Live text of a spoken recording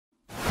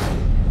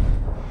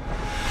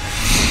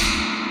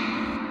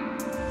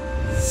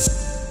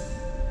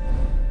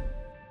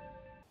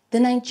The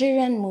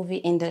Nigerian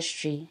movie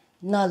industry,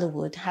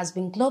 Nollywood, has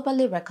been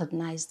globally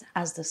recognized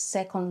as the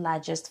second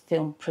largest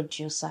film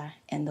producer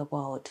in the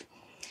world.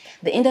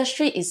 The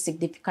industry is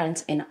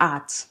significant in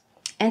art,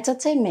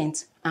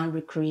 entertainment, and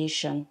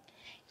recreation.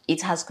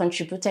 It has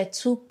contributed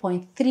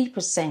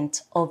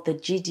 2.3% of the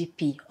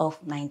GDP of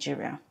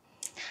Nigeria.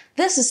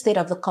 This is State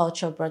of the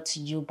Culture brought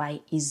to you by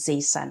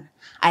Izesan.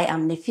 I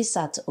am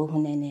Nafisat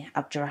Ohunene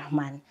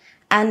Abdurrahman.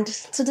 And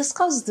to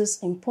discuss this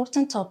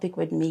important topic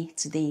with me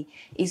today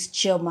is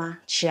Chioma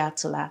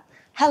Chiatula.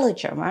 Hello,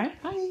 Chioma.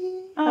 Hi.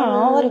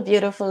 Oh, what a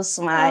beautiful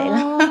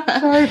smile.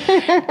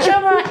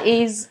 Chioma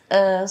is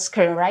a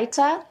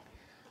screenwriter,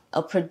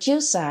 a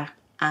producer,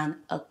 and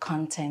a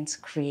content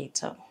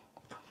creator.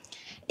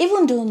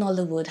 Even though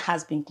Nollywood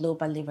has been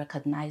globally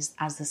recognized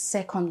as the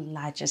second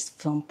largest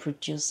film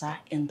producer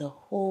in the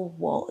whole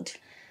world,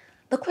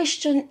 the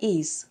question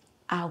is,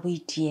 are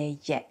we there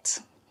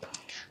yet?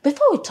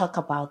 Before we talk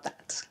about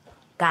that,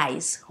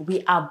 guys,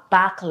 we are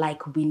back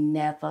like we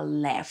never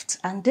left.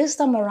 And this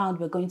time around,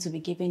 we're going to be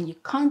giving you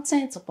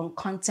content upon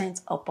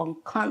content upon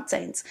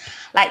content.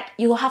 Like,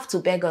 you have to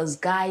beg us,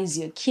 guys,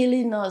 you're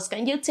killing us.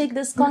 Can you take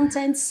this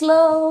content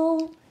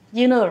slow?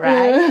 You know,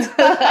 right?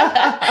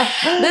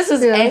 This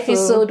is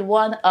episode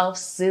 1 of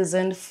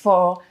season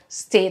 4,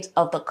 State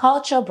of the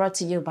Culture, brought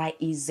to you by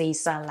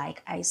Izesan,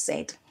 like I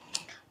said.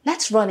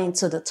 Let's run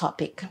into the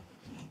topic.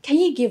 Can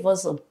you give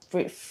us a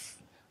brief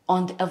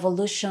on the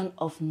evolution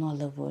of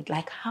Nollywood?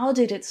 Like, how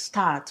did it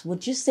start?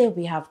 Would you say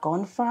we have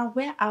gone far?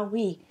 Where are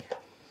we?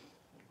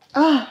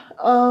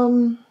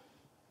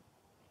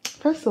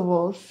 First of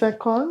all,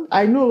 second,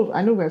 I know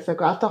we're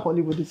second after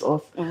Hollywood is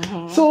off.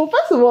 So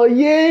first of all,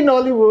 yay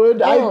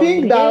Nollywood! I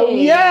think that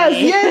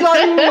yay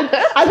Nollywood!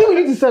 I think we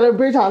need to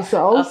celebrate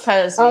ourselves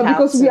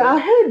because we are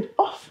ahead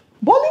of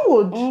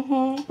Bollywood,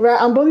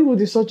 right? And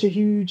Bollywood is such a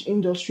huge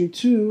industry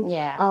too.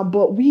 Yeah.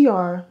 But we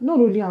are not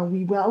only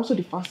we're also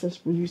the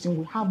fastest producing.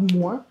 We have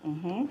more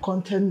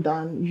content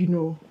than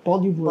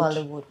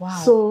Bollywood.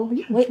 Wow. So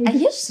yeah, wait, are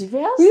you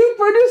serious? We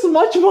produce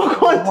much more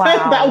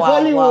content than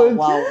Bollywood.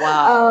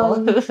 Wow.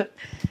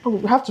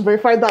 We have to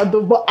verify that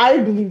though. But I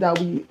believe that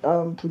we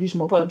produce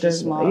more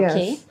content. More,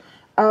 yes.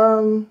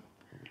 Okay.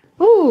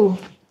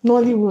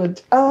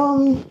 Nollywood.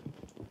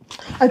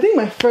 I think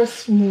my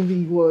first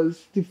movie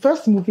was the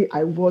first movie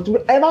I watched.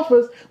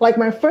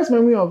 My first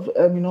memory of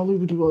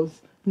Nollywood was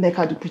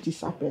Neka the Pretty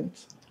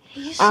Serpent. Are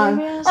you serious?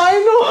 And I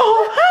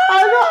know.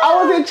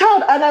 I was a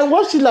child and I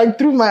watched it like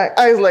through my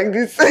eyes like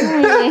this.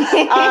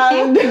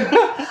 And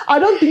I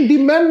don't think the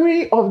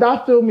memory of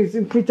that film is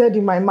imprinted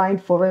in my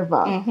mind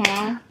forever.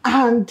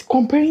 And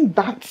comparing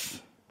that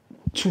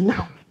to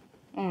now,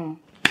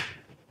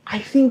 I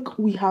think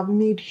we have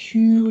made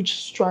huge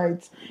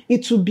strides.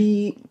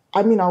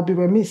 I'll be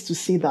remiss to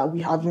say that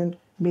we haven't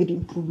made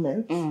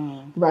improvements,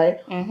 right?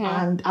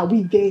 And are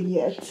we there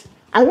yet?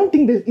 I don't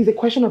think there is a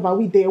question of are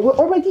we there. We're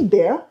already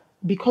there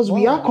because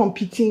we are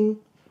competing.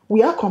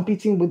 We are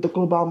competing with the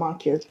global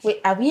market. Wait,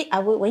 are we?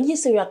 When you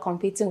say we are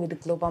competing with the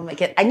global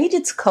market, I need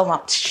you to come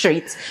out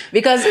straight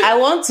because I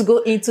want to go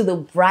into the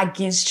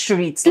bragging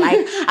streets.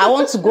 Like, I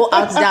want to go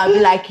out there and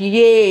be like,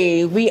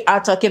 yay, we are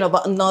talking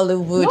about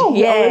Nollywood. No,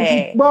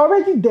 we're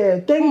already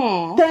there.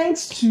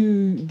 Thanks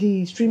to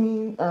the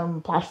streaming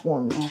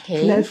platforms.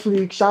 Okay.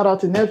 Netflix, shout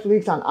out to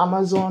Netflix and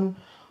Amazon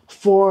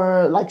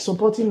for like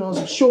supporting us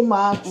with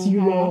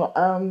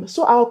Showmax,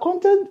 so our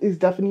content is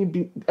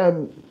definitely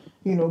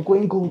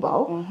going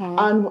global.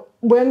 And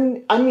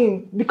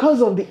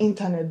because of the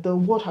internet, the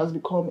world has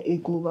become a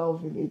global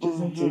village,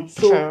 isn't it?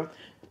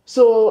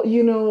 So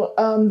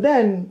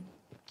then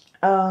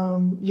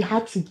you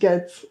had to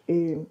get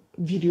a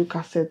video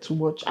cassette to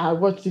watch. I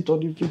watched it on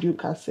the video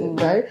cassette,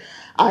 right?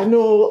 I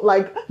know,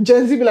 like,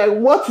 Gen Z be like,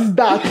 what is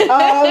that?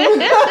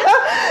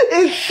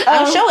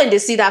 I'm sure when they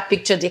see that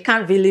picture, they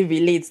can't really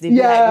relate. They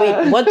be like,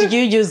 wait, what did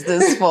you use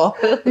this for?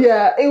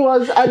 It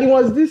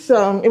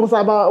was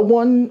about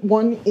one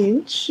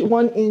inch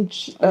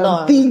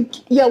thick.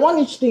 Yeah, 1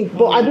 inch thick.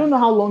 But I don't know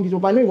how long it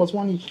was, but I know it was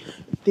 1 inch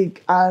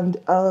thick. And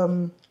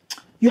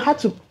you had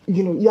to,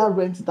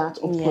 rent that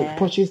or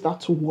purchase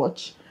that to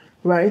watch,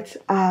 right?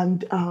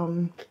 And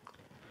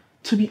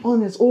to be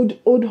honest, old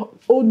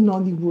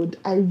Nollywood,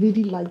 I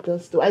really like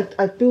that story.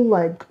 I feel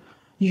like,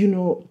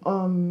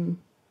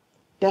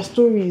 their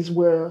stories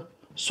were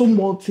so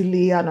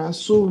multi-layered and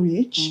so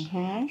rich.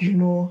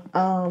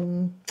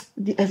 The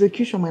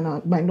execution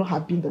might not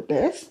have been the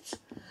best,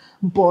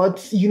 but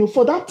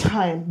for that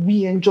time,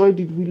 we enjoyed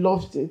it, we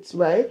loved it,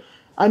 right?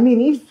 I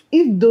mean,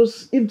 if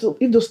those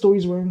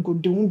stories weren't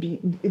good,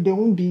 they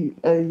won't be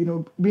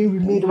being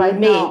remade right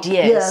now.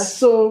 Yes. Yeah.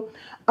 So,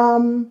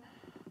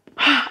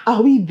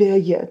 are we there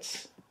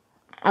yet?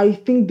 I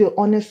think the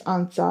honest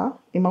answer,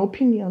 in my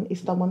opinion,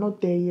 is that we're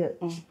not there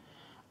yet.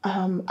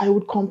 I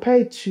would compare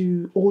it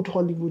to old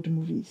Hollywood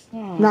movies.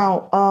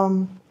 Now,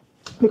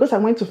 because I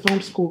went to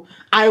film school,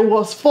 I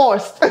was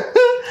forced.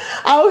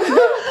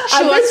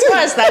 She was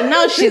forced, and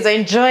now she's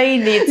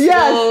enjoying it.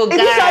 Yes,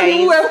 guys.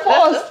 We were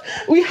forced.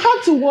 We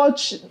had to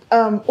watch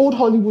old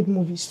Hollywood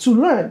movies to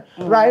learn,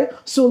 right?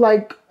 So,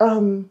 like,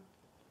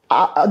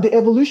 the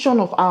evolution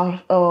of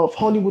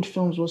Hollywood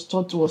films was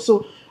taught to us.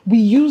 So we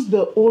use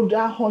the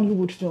older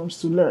Hollywood films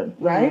to learn,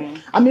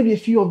 right? And maybe a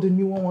few of the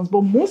newer ones,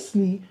 but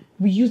mostly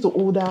we use the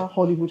older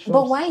Hollywood films.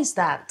 But why is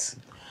that?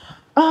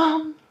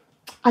 I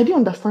didn't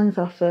understand it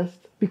at first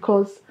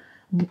because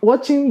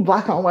watching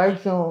black and white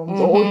films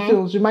or old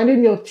films reminded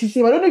me of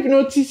TCM. I don't know if you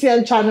know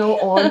TCM channel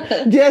on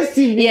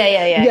DSTV.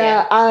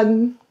 Yeah.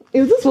 And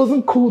it just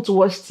wasn't cool to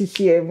watch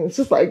TCM.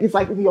 It's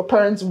like your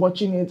parents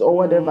watching it or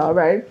whatever,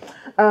 right?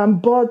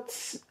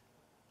 But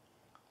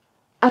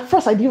at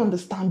first I didn't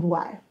understand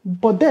why.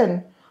 But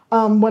then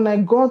when I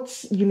got,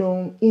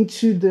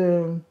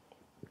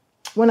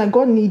 when I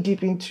got knee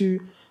deep into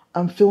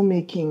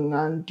filmmaking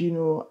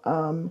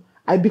and,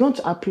 I began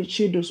to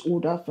appreciate those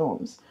older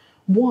films.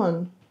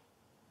 One,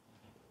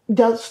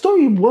 their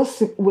story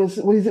was a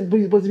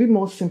bit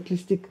more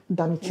simplistic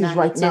than it is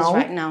right now.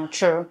 Right now,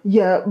 true.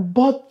 Yeah,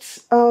 but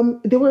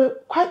they were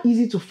quite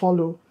easy to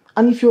follow.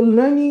 And if you're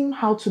learning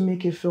how to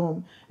make a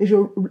film, if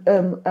you're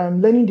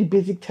learning the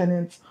basic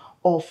tenets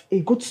of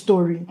a good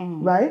story,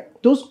 right?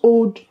 Those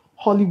old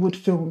Hollywood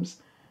films,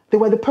 they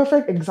were the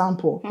perfect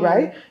example,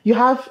 right? You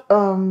have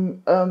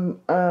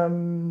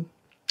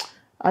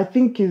I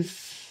think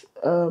is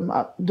one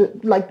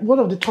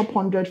of the top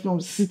 100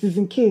 films,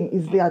 Citizen Kane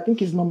is there. I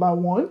think is number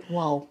 1.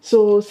 Wow.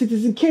 So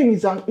Citizen Kane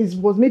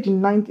was made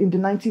in the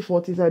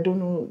 1940s. I don't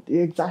know the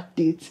exact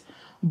date,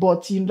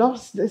 but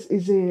this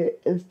is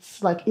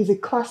a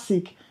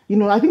classic.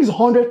 I think it's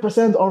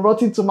 100% on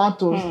Rotten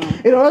Tomatoes.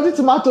 Rotten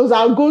Tomatoes,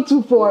 I'll go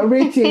to for a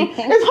rating.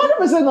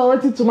 It's 100% on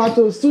Rotten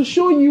Tomatoes to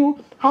show you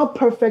how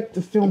perfect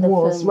the film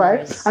was,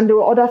 right? And there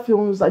were other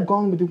films like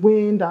Gone with the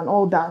Wind and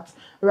all that,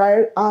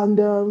 right? And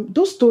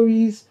those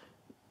stories,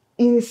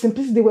 in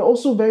simplicity, they were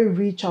also very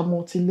rich and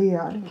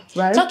multi-layered,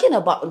 right? Talking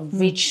about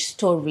rich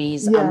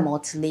stories and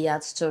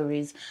multi-layered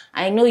stories,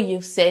 I know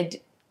you've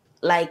said,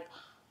 like,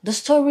 the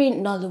story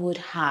Nollywood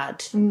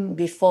had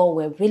before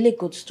were really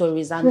good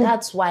stories, and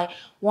that's why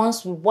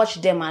once we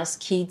watch them as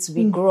kids,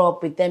 we grow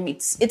up with them.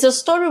 It's a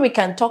story we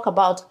can talk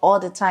about all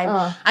the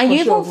time, and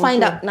you even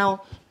find out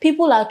now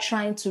people are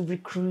trying to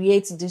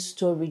recreate this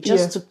story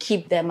just to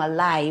keep them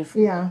alive.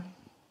 Yeah,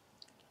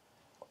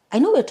 I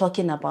know we're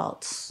talking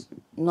about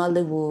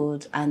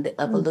Nollywood and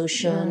the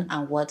evolution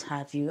and what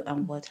have you.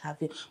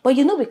 But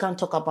we can't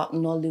talk about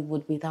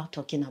Nollywood without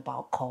talking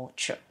about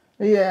culture.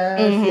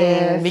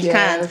 Yes, we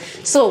can't.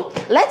 So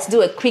let's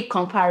do a quick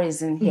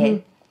comparison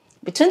here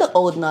between the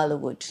old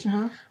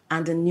Nollywood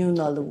and the new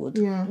Nollywood.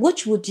 Yeah.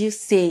 Which would you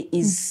say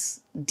is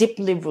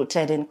deeply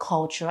rooted in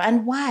culture,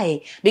 and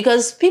why?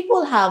 Because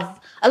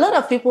a lot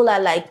of people are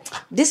like,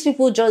 these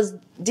people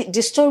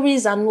the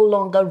stories are no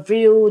longer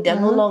real. They're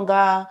no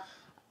longer.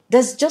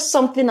 There's just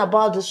something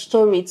about the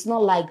story. It's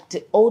not like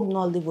the old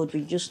Nollywood we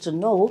used to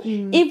know,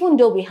 even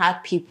though we had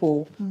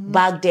people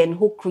back then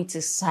who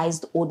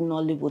criticized old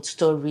Nollywood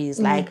stories,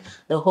 like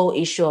the whole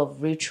issue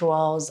of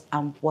rituals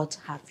and what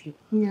have you.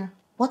 Yeah.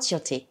 What's your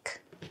take?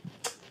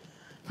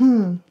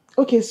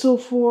 Okay, so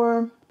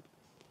for,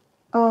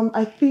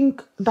 I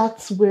think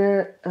that's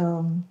where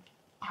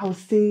I would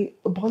say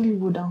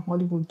Bollywood and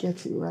Hollywood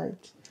get it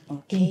right.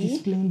 In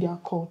displaying their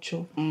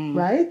culture,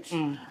 right?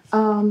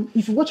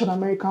 If you watch an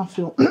American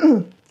film,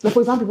 like for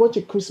example, watch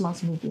a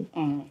Christmas movie,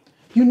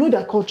 you know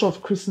their culture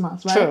of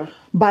Christmas, right? Sure.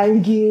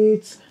 Buying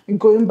gifts,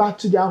 going back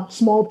to their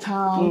small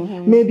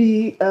town,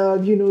 maybe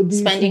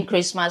Spending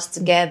Christmas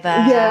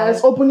together.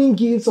 Yes, opening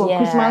gifts on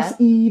Christmas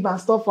Eve and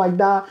stuff like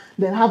that.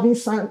 Then having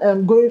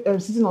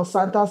sitting on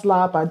Santa's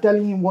lap and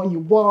telling him what you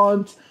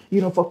want,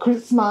 for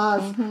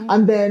Christmas.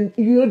 And then,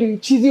 the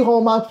cheesy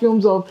Hallmark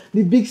films of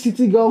the big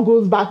city girl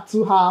goes back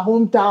to her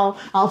hometown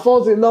and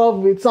falls in love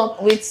with some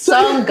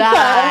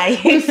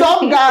guy. With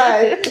some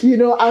guy,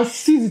 and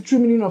sees the true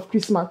meaning of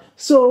Christmas.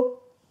 So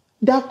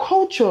their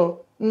culture,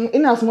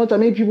 in as much as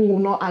maybe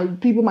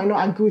people might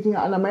not agree with me,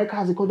 and America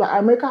has a culture, but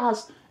America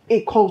has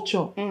a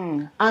culture.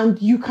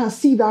 And you can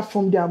see that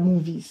from their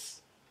movies.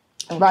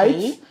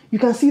 Right? You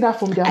can see that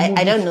from their movies.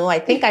 I don't know. I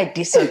think I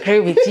disagree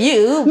with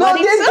you. No,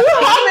 they do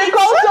have a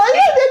culture.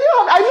 Yeah, they do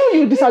have. I know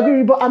you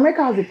disagree, but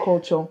America has a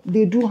culture.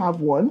 They do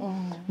have one,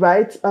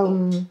 right?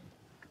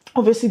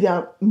 Obviously, they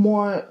are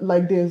more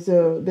like there's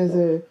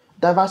a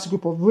diverse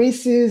group of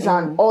races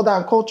and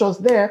other cultures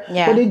there,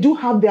 but they do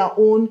have their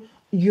own,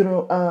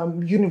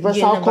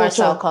 universal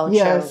culture.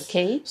 Yes.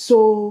 Okay.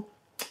 So,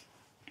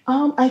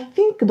 I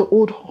think the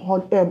old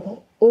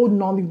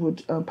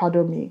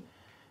Nollywood,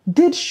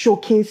 did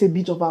showcase a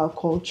bit of our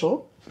culture.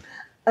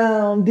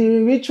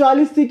 The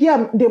ritualistic,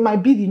 there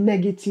might be the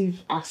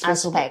negative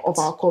aspect of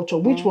our culture,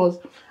 which was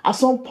at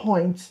some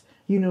point,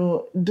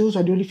 those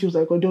are the only feels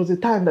like, there was a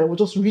time that it was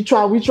just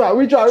ritual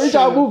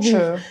movies.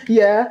 True.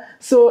 Yeah.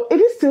 So it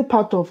is still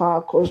part of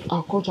our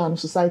culture and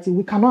society.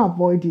 We cannot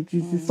avoid it.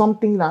 It's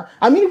something that,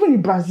 even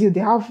in Brazil, they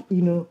have,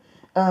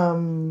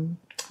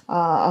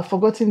 I've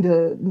forgotten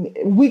the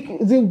week,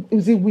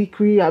 is it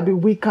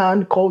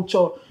weekend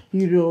culture,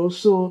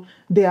 so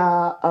they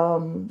are,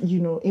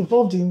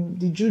 involved in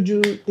the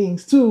juju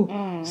things too.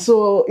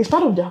 So it's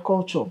part of their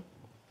culture.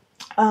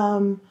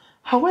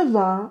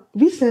 However,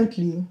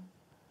 recently,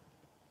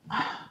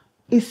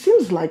 it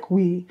seems like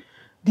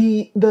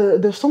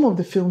the some of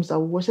the films that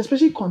we watch,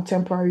 especially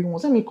contemporary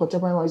ones. I mean,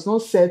 contemporary ones. It's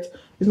not set.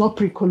 It's not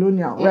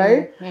pre-colonial,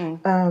 right?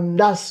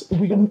 That's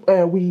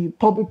we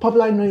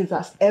popularly know it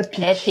as epic.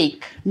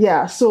 Epic.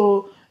 Yeah.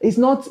 So it's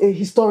not a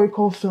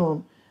historical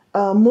film.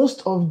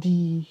 Most of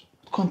the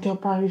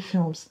contemporary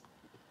films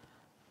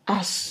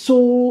are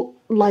so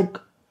like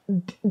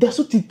they're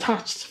so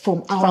detached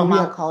from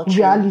our culture.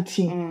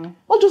 reality.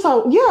 Not just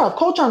our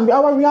culture and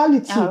our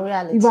reality. Our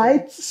reality.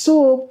 Right?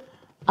 So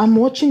I'm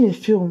watching a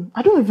film.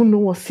 I don't even know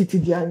what city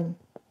they are in.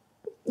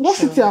 What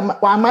city am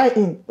I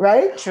in,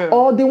 right? True.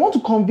 Or they want to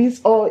convince,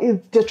 or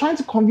if they're trying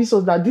to convince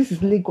us that this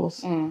is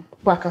Lagos,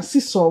 but I can see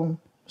some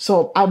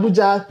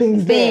Abuja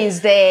things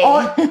there.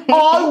 Or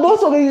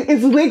most of it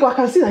is Lagos. I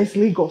can see that it's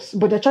Lagos,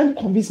 but they're trying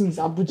to convince me it's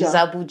Abuja. It's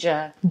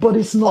Abuja. But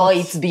it's not. Or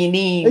it's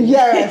Benin.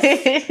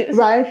 Yes.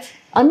 Right?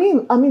 I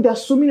mean, there are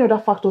so many other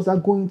factors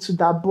that go into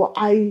that, but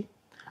I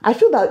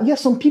feel that,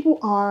 yes, some people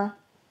are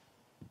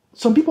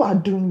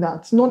doing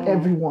that. Not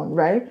everyone,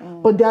 right?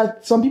 But there are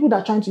some people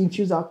that are trying to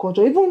infuse our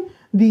culture. Even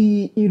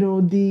the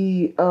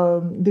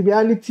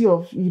reality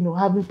of,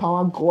 having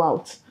power go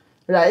out,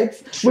 right?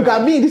 True. Look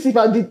at me, this if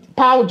the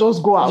power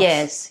just go out.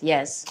 Yes.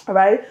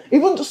 Right?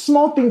 Even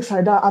small things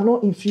like that are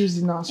not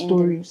infused in our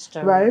story,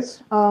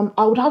 right?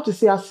 I would have to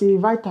say, as a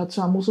writer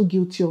too, I'm also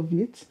guilty of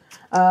it.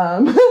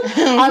 I'm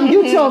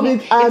guilty of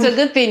it. It's a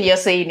good thing you're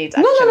saying it,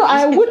 actually. No,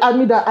 I would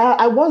admit that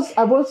I was,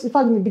 in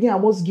fact, in the beginning, I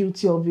was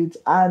guilty of it.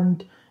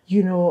 And,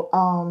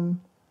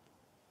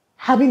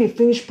 having a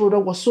finished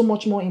product was so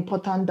much more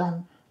important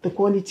than the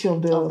quality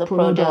of the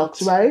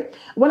product, right?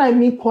 When I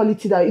mean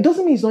quality, that it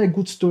doesn't mean it's not a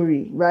good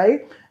story,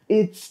 right?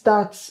 It's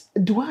that,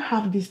 do I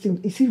have this thing?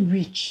 Is it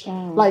rich?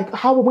 Like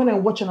how when I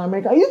watch an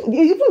American,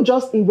 even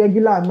just a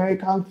regular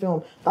American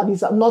film that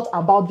is not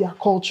about their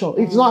culture,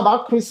 it's not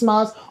about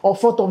Christmas or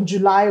 4th of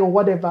July or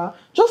whatever,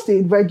 just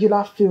a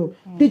regular film.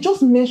 They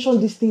just mention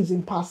these things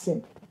in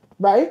passing,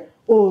 right?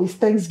 Oh, it's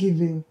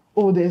Thanksgiving.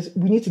 Oh, we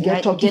need to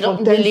get turkey for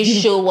Thanksgiving. They don't really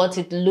show what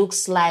it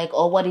looks like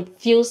or what it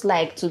feels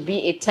like to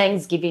be a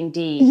Thanksgiving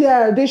day.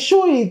 Yeah, they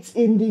show it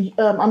in the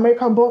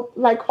American, but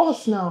like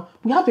us now,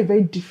 we have a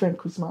very different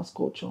Christmas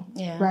culture,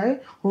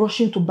 right?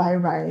 Rushing to buy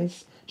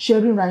rice,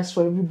 sharing rice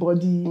for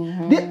everybody.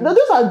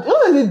 Those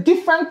are the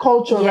different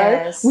culture,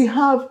 right? We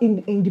have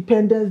in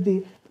Independence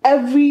Day,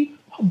 every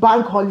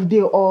bank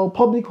holiday or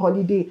public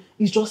holiday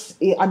is just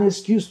an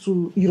excuse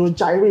to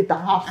gyrate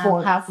and have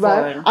fun,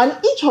 right? And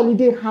each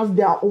holiday has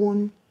their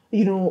own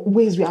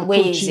ways we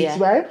approach it,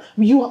 right?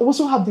 You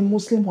also have the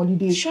Muslim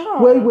holiday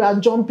where we are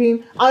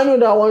jumping. I know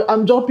that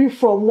I'm jumping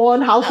from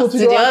one household to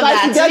the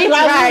other to get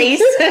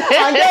rice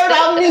and get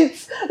that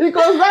meat,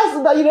 because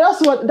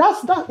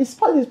it's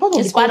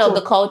part of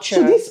the culture.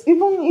 So this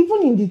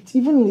even in the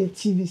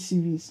TV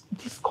series,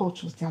 these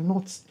cultures they're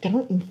not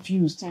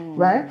infused,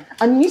 right?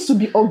 And it needs to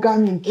be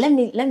organic. Let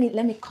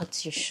me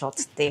cut you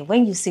short there.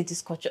 When you say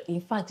this culture,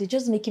 in fact, it's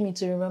just making me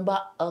to remember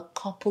a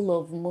couple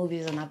of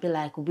movies, and I'll be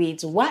like,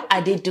 wait, why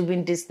are they doing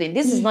this thing?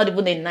 This is not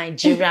even a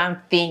Nigerian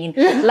thing.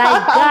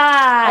 Like,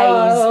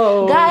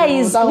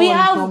 guys, we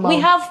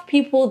have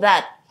people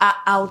that are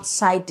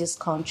outside this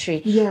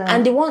country,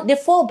 and they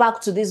fall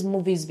back to these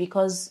movies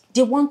because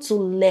they want to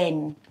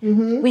learn.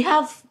 We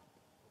have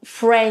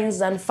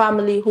friends and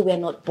family who were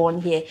not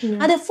born here,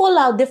 and they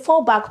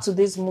fall back to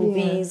these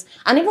movies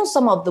and even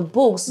some of the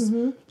books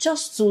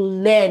just to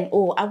learn.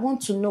 Oh, I want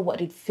to know what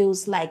it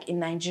feels like in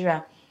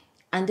Nigeria,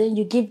 and then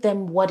you give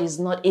them what is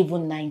not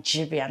even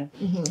Nigerian.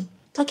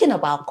 Talking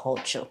about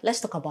culture,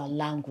 let's talk about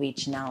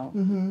language now.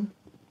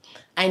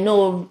 I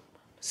know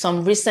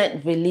some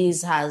recent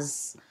release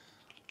has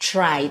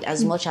tried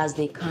as much as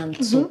they can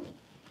to,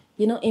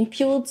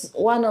 impute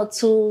one or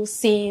two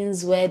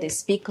scenes where they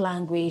speak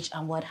language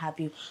and what have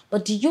you.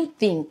 But do you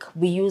think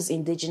we use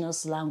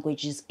indigenous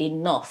languages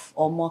enough,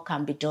 or more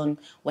can be done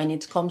when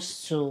it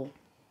comes to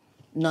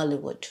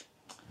Nollywood?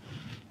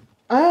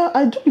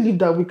 I do believe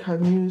that we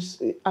can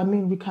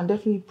we can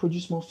definitely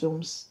produce more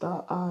films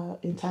that are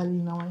entirely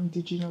in our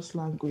indigenous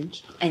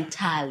language.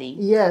 Entirely?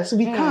 Yes,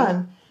 we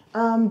can.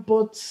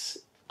 But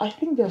I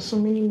think there are so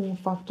many more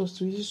factors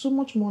to it. It's so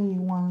much more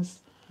nuanced.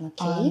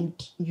 And,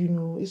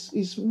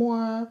 it's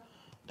more,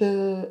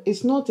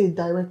 it's not a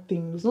direct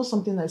thing. It's not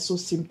something that's so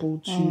simple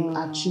to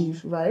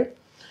achieve, right?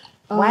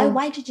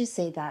 Why did you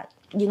say that?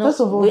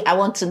 First of all, I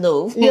want to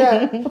know.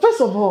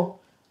 First of all,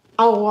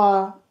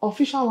 our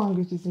official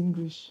language is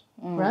English.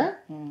 Right?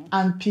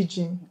 And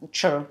Pidgin.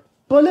 True.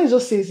 But let's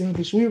just say it's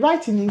English. We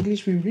write in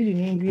English, we read in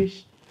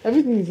English.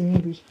 Everything is in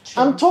English.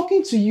 True. I'm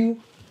talking to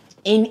you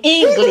in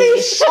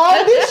English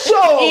on this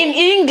show. In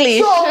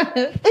English. So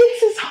it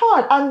is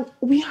hard. And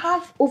we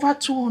have over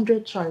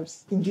 200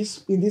 tribes in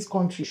this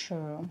country.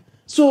 True.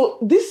 So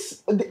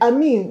this, we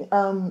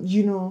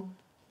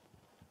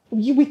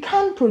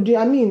can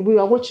produce, we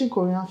are watching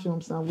Korean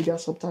films now with their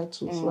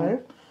subtitles,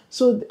 right?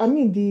 So I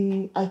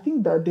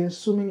think that there's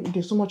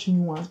so much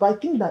nuance, but I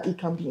think that it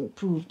can be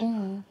improved.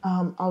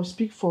 I'll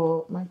speak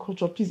for my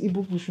culture. Please,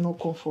 Igbo people should not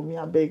come for me,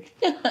 I beg.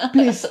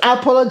 Please, I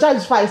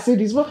apologize if I say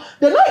this, but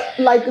they're not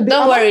like.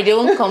 Don't worry, they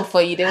won't come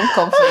for you. They won't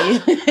come for you.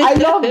 I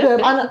love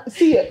them, and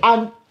see,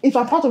 if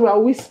I'm part of it, I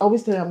always tell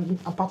them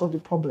I'm part of the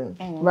problem,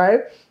 right?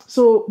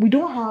 So we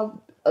don't have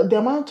the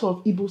amount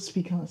of Igbo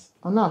speakers,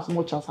 and not as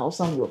much as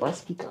Hausa and Yoruba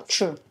speakers.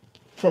 True.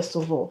 First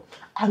of all,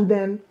 and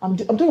then I'm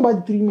talking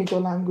about the 3 major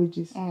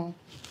languages.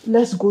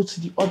 Let's go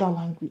to the other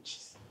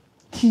languages.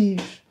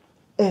 Tiv,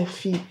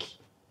 Efik.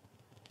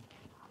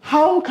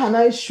 How can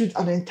I shoot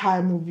an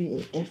entire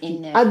movie in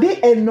Efik? Are there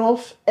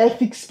enough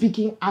Efik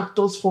speaking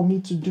actors for me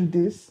to do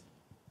this?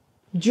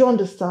 Do you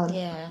understand?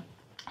 Yeah.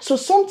 So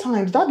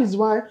sometimes that is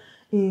why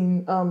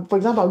for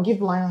example, I'll give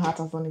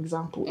Lionheart as an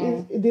example.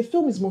 The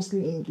film is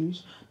mostly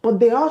English, but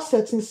there are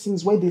certain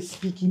scenes where they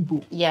speak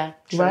Igbo. Yeah.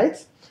 True.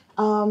 Right?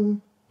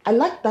 I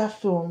liked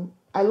that film.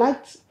 I loved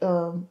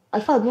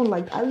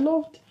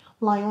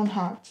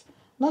Lionheart,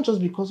 not just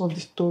because of the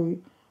story,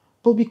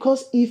 but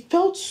because it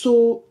felt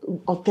so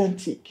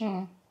authentic,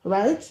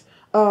 right?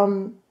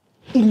 It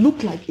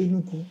looked like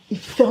Enugu. It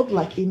felt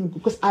like Enugu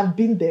because I've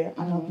been there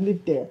and I've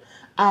lived there.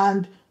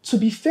 And to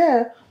be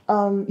fair,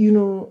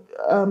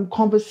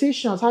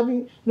 conversations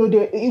having,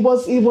 it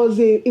was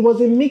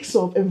a mix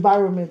of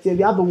environments. Yeah,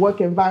 they have the work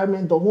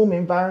environment, the home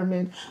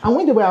environment, and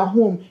when they were at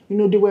home,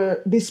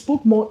 they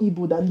spoke more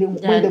Igbo than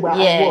when they were at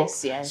work.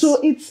 Yes.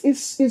 So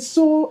it's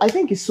so, I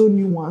think it's so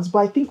nuanced, but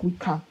I think we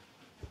can.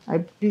 I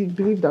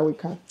believe that we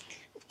can.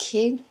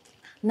 Okay,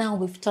 now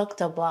we've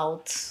talked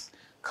about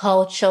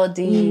culture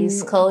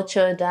this,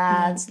 culture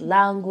that,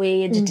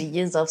 language, the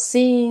use of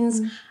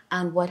scenes,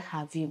 and what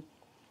have you.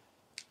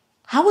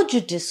 How would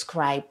you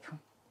describe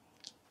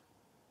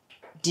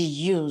the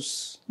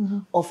use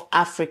of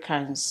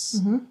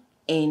Africans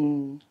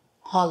in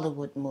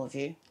Hollywood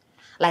movie?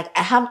 Like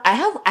I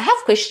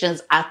have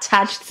questions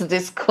attached to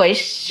this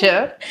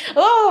question.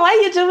 Oh, why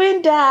are you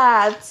doing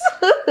that?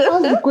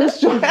 That's the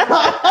question. Don't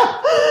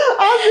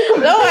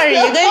worry,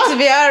 you're going to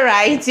be all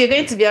right. You're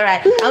going to be all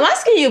right. I'm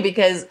asking you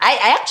because I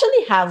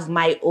actually have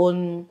my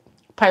own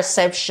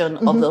perception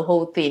of the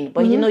whole thing,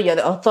 but you're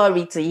the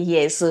authority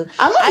here, so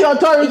I'm not the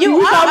authority.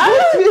 You're a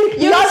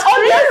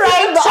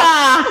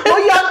screenwriter. But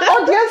you're an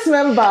audience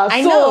member.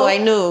 I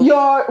know.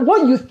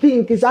 What you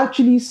think is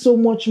actually so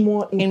much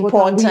more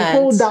important. We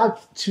hold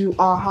that to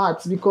our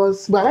hearts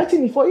because we're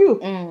writing it for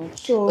you.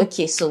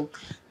 Okay, so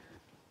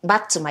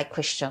back to my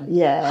question.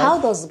 Yeah. How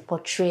does the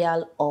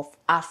portrayal of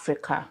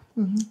Africa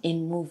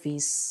in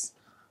movies,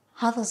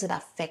 how does it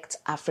affect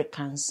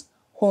Africans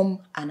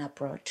home and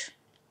abroad?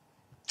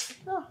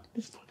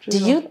 Do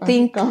you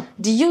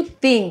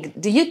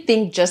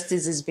think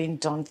justice is being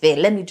done there?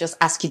 Let me just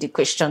ask you the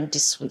question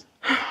this way.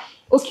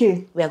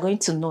 Okay. We are going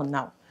to know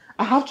now.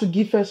 I have to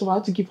give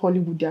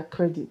Hollywood their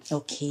credit.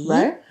 Okay.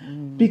 Right?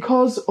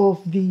 Because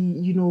of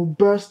the,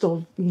 burst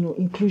of,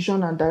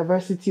 inclusion and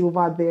diversity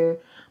over there.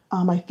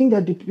 I think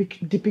that the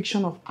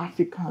depiction of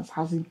Africans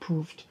has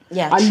improved.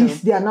 Yeah, At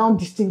least they are now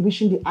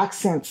distinguishing the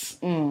accents.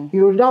 That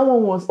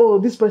one was,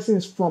 this person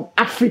is from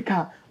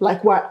Africa,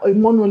 like we're a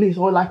monolith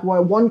or like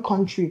we're one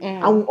country,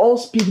 and we all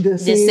speak the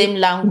same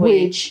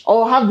language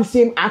or have the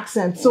same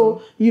accent.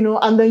 So,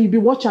 and then you be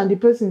watching and the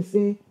person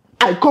say,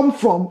 I come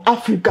from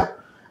Africa.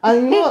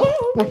 And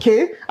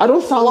okay, I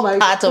don't sound what like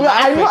part of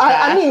Africa?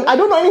 I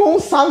don't know anyone who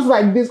sounds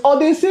like this. Or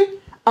they say,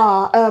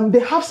 they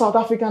have South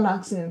African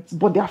accents,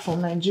 but they are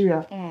from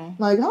Nigeria.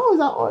 Like, how is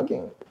that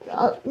working?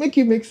 Make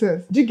it make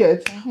sense. Do you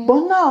get?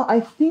 But now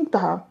I think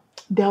that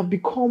they have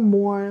become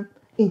more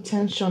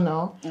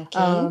intentional.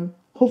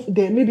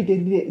 Okay. Maybe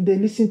they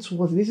listen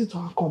to us, listen to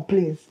our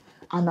complaints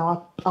and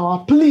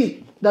our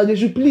plea that they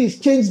should please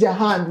change their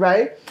hand,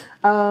 right?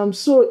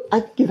 So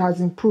I think it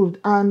has improved.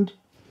 And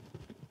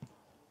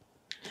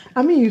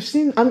you've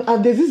seen.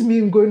 There's this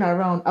meme going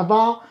around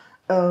about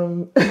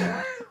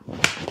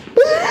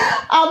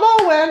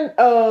about when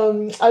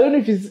I don't know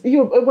if it's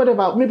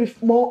whatever, maybe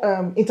more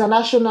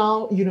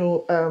international,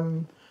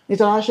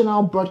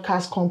 international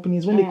broadcast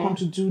companies when they come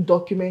to do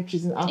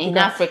documentaries in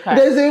Africa.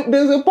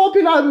 There's a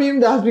popular meme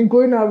that has been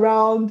going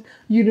around.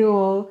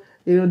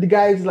 The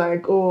guy's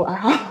like,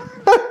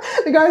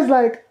 the guy's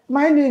like,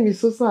 my name is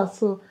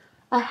so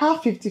I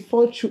have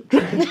 54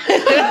 children.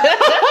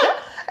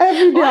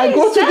 Every day I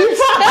go to the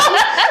farm.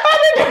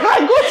 Every day I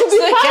go to the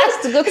farm. So he has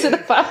to go to the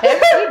farm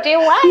every day.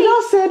 Why? He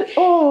just said,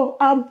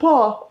 I'm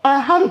poor. I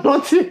have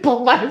nothing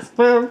but my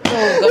sperm.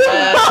 Oh,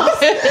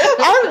 God.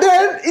 And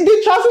then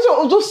the translation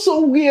was just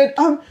so weird.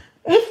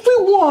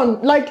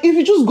 Everyone, like, if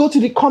you just go to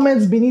the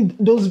comments beneath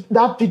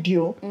that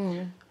video,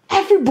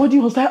 everybody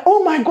was like,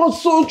 oh my God,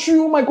 so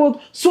true. Oh my God,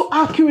 so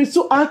accurate,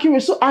 so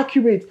accurate, so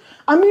accurate.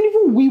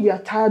 Even we are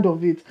tired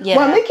of it. Yeah.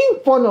 We're making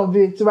fun of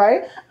it,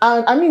 right?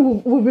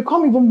 And we've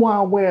become even more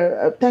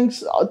aware.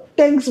 Thanks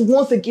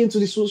once again to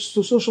the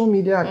social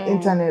media and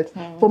internet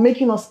for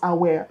making us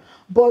aware.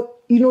 But,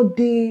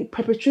 they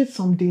perpetrate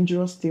some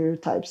dangerous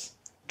stereotypes.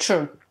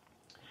 True.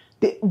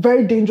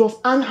 Very dangerous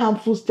and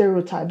harmful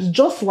stereotypes.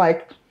 Just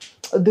like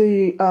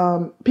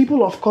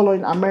people of color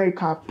in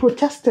America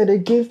protested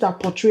against their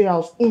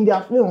portrayals in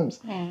their films.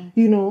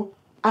 You know,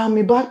 I'm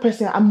a black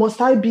person. Must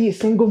I be a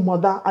single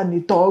mother and a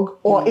dog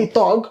or a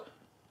dog?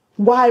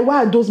 Why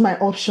are those my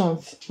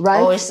options,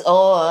 right?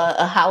 Or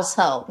a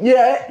household.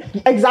 Yeah,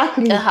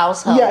 exactly. A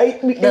household. Yeah,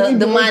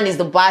 the man is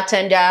the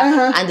bartender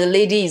and the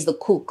lady is the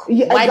cook.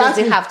 Yeah, why does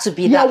it have to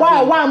be that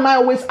way? Why am I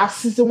always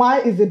assisting? Why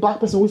is the black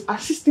person always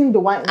assisting the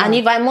white man? And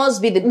if I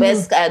must be the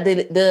best,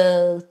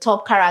 the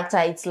top character,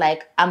 it's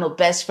like I'm a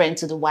best friend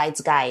to the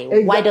white guy.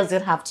 Exactly. Why does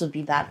it have to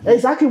be that way?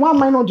 Exactly. Why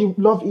am I not the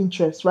love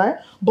interest, right?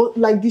 But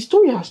like the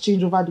story has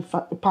changed over the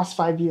past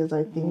 5 years,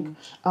 I think.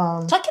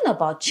 Talking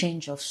about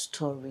change of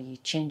story,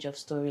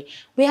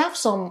 we have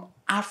some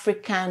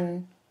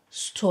African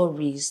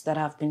stories that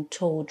have been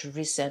told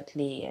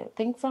recently, I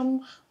think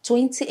from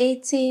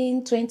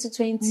 2018,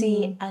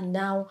 2020, and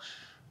now.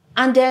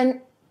 And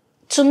then,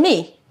 to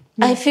me,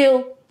 I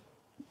feel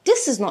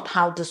this is not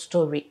how the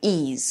story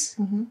is.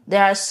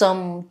 There are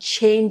some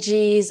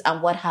changes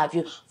and what have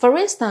you. For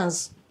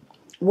instance,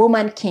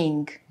 Woman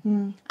King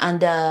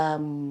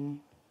and...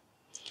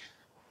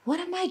 what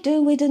am I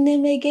doing with the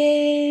name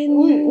again?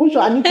 Which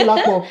one?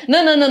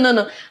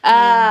 No.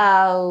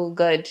 Oh,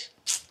 God.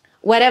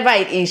 Whatever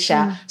it is,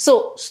 Sha.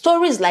 So,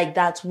 stories like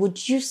that,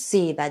 would you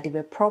say that they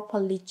were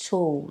properly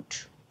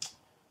told?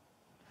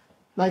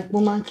 Like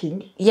Woman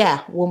King?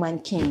 Yeah, Woman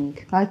King.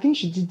 I think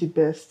she did the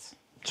best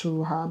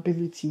to her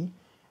ability.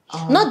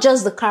 Not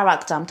just the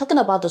character. I'm talking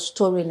about the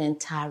story in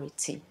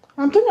entirety.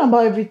 I'm talking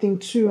about everything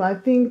too. I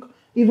think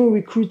even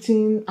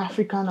recruiting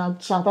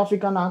South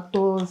African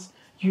actors,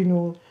 you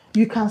know,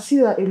 you can see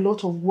that a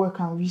lot of work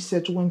and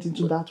research went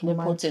into that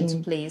Woman put King. Into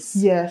place.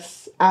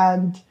 Yes,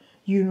 and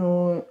you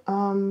know,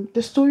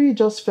 the story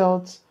just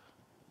felt.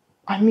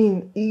 I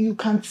mean, you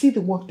can see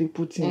the work they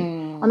put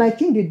in, and I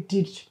think they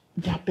did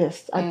their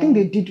best. I think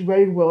they did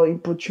very well in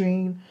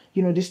portraying,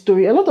 you know, the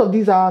story. A lot of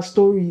these are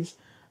stories,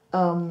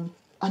 are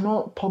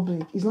not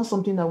public. It's not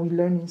something that we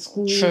learn in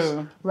schools,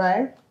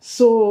 right?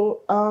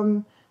 So,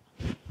 I'm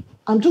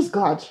just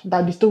glad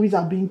that the stories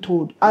are being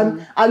told,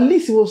 and at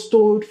least it was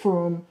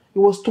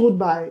told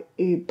by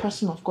a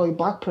person of color, a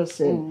black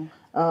person.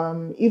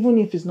 Even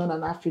if it's not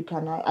an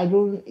African, I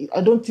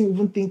don't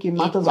even think it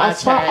matters.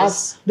 As far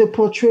as the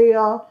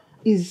portrayal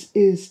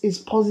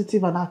is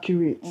positive and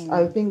accurate,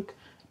 I think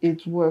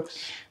it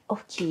works.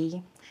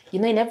 Okay. You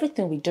know, in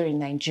everything we do in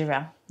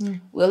Nigeria,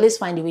 we always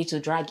find a way to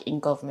drag in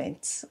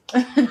government.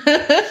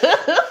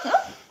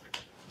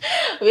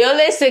 We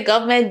always say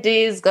government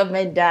this,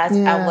 government that,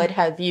 and what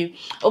have you.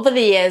 Over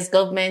the years,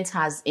 government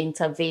has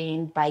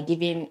intervened by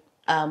giving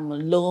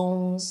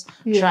loans,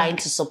 trying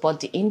to support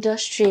the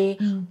industry,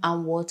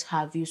 and what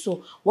have you.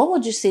 So what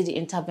would you say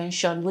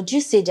would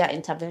you say their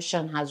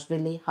intervention has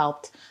really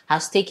helped,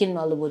 has taken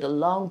Nollywood a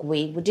long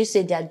way? Would you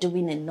say they're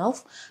doing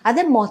enough? Are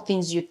there more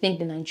things you think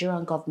the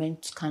Nigerian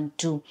government can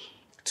do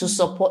to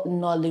support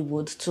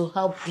Nollywood, to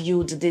help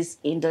build this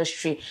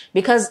industry?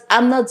 Because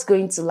I'm not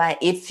going to lie,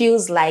 it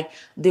feels like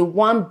the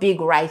one big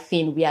right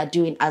thing we are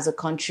doing as a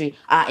country,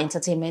 our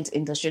entertainment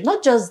industry,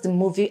 not just the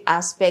movie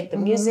aspect, the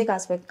music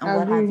aspect, and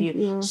what have you.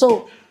 Yeah.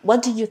 So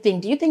what do you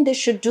think? Do you think they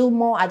should do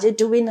more? Are they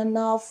doing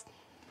enough?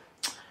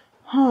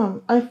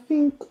 I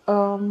think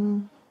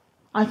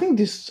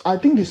this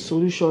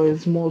solution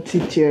is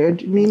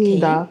multi-tiered, meaning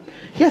that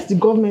yes, the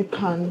government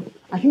can.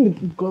 I think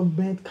the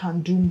government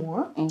can do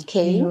more.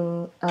 Okay. You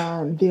know,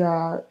 there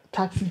are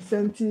tax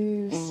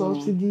incentives,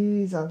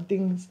 subsidies, and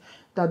things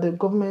that the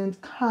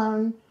government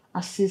can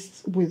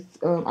assist with,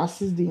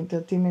 assist the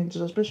entertainment,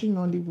 especially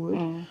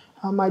Nollywood.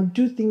 I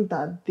do think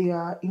that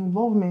their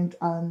involvement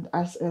and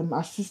as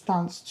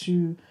assistance to,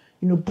 you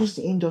know, boost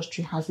the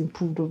industry has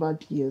improved over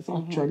the years.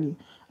 Actually,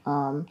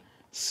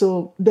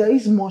 so there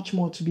is much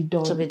more to be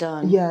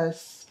done.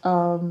 Yes,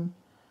 and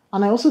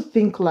I also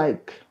think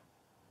like,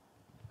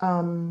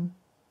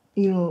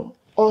 you know,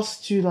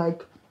 us to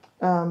like,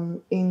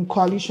 in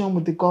coalition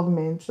with the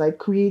government, like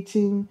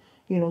creating,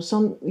 you know,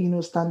 some, you know,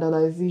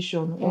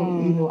 standardization,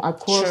 or, you know,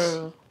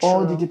 across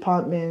all the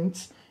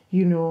departments,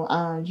 you know,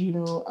 and, you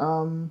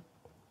know,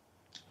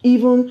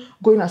 even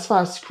going as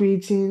far as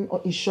creating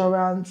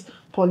insurance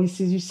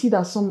policies. You see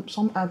that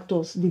some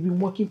actors, they've been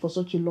working for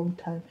such a long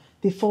time,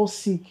 they fall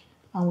sick,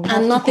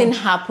 and nothing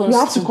happens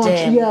to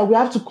them. Yeah, we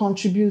have to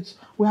contribute.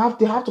 They have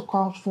to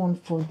crowdfund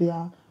for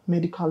their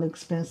medical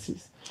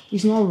expenses.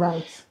 It's not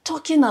right.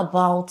 Talking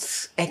about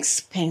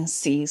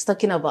expenses,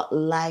 talking about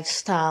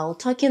lifestyle,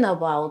 talking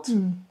about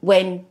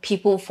when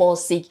people fall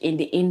sick in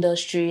the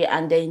industry,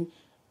 and then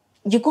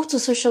you go to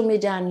social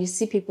media and you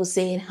see people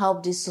saying,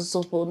 help this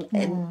so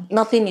and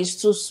nothing is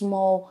too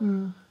small.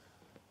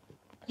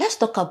 Let's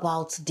talk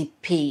about the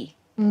pay.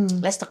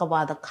 Let's talk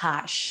about the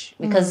cash,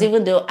 because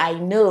even though I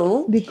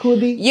know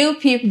you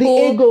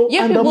people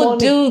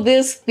do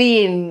this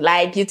thing,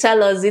 like you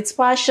tell us it's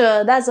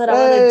passion, that's what I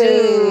want to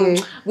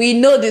do. We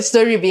know the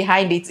story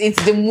behind it.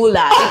 It's the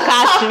moolah, the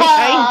cash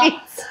behind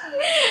it.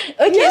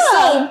 Okay,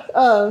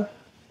 so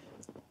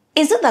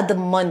Is it that the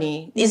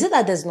money, is it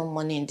that there's no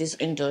money in this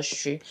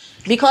industry?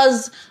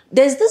 Because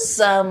there's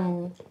this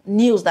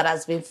news that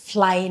has been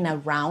flying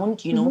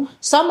around, you know.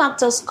 Some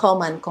actors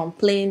come and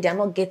complain they're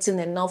not getting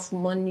enough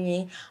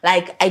money.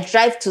 Like, I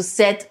drive to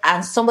set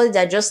and somebody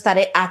that just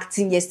started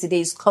acting yesterday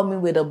is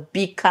coming with a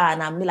big car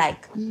and I'm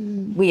like,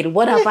 wait,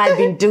 what have I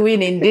been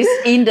doing in this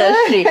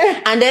industry?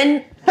 And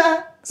then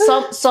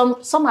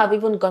some have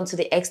even gone to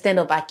the extent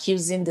of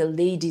accusing the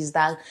ladies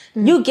that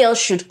you girls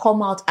should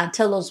come out and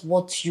tell us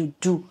what you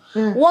do.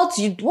 What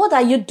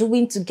are you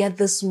doing to get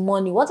this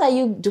money? What are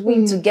you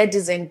doing to get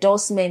these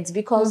endorsements?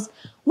 Because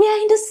we are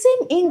in the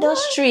same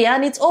industry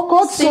and it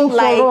almost seems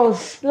like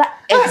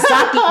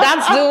exactly,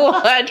 that's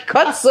the word,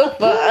 God so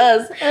for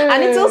us.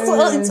 And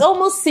it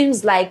almost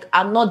seems like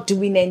I'm not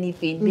doing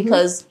anything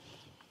because,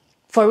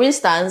 for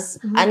instance,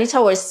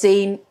 Anita was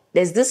saying,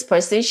 there's this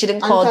person, she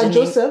didn't call the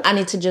name,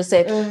 Anita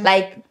Joseph.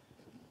 Like,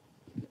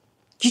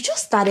 you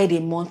just started a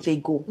month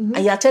ago,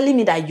 and you're telling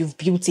me that you've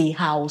built a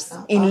house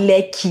in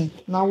Lekki.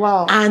 Now,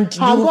 wow. And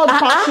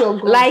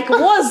like,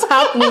 what's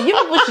happening? You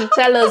people should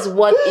tell us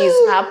what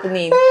is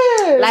happening.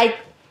 Like,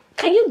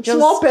 can you just...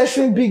 Small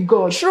person, big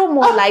God. Throw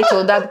more light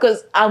on that,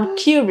 because I'm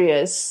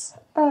curious.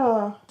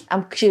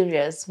 I'm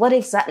curious. What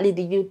exactly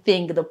do you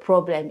think the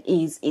problem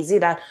is? Is it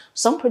that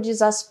some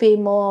producers pay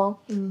more,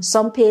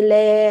 some pay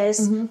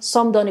less,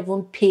 some don't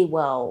even pay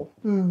well?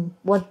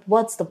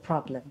 What's the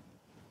problem?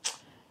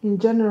 In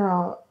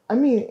general, I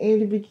mean, in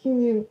the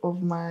beginning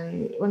of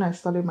when I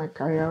started my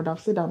career, I would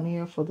have said I'm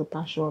here for the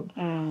passion.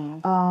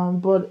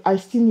 But I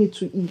still need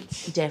to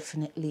eat.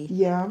 Definitely.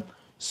 Yeah.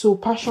 So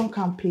passion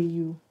can't pay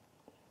you.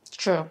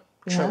 True.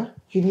 Yeah?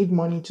 You need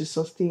money to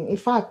sustain. In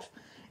fact,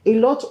 a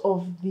lot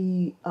of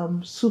the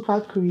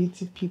super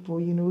creative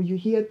people, you know, you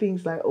hear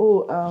things like,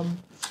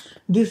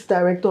 this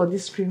director or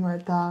this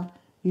screenwriter,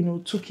 you know,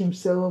 took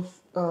himself,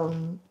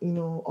 you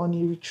know, on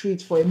a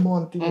retreat for a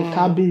month in a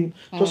cabin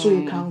just so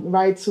he can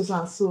write so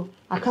and so.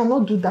 I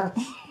cannot do that.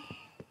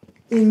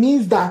 It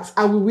means that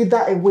I will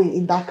wither away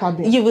in that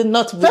cabin. You will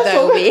not wither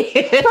away.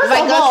 First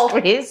of all,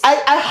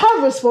 I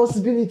have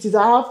responsibilities.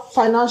 I have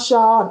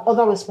financial and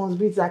other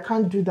responsibilities. I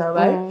can't do that,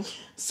 right?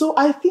 So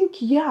I think,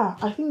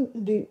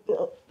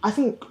 I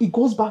think it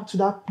goes back to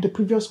the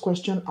previous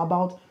question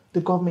about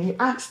the government. You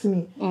asked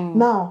me.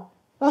 Now,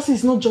 that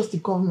is not just the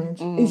government.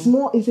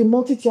 It's a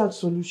multi-tiered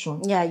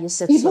solution. Yeah, you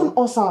said even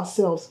us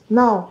ourselves.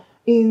 Now,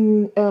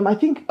 in I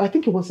think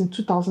it was in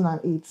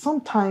 2008,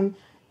 sometime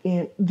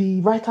in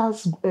the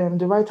Writers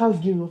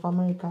Guild of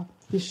America,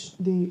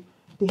 they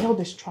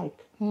held a strike.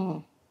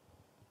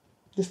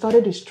 They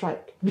started a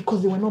strike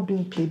because they were not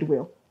being paid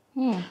well.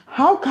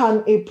 How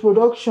can a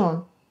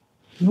production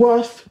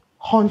worth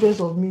hundreds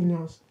of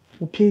millions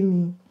will pay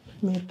me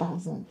many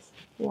thousands?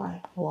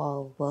 Why?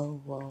 Wow.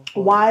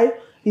 Why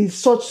is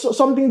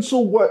something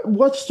so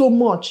worth so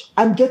much?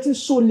 I'm getting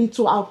so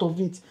little out of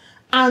it,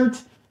 and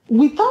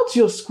without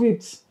your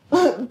script,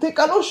 they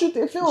cannot shoot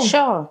a film.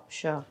 Sure.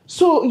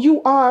 So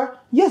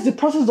the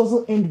process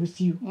doesn't end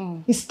with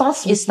you. It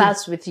starts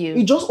with you.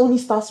 It just only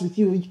starts with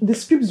you. The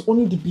script is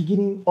only the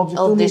beginning of the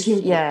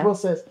filmmaking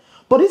process.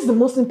 But it's the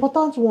most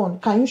important one.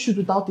 Can you shoot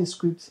without a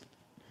script?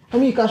 I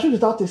mean, you can shoot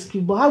without a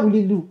script, but how will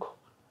it look?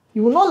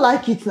 You will not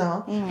like it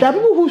now. There are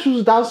people who shoot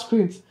without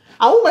scripts.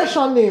 I won't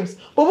mention names,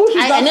 but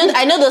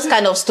I know those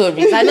kind of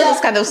stories. I know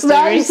those kind of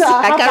stories.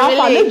 I can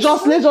relate.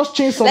 Let's just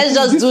change something. Let's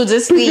just do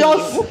this thing.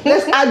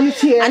 Let's add it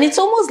here. And it's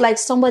almost like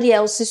somebody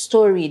else's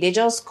story. They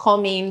just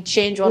come in,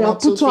 change one or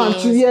two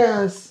things.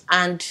 Yes.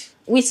 And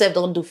we self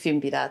don't do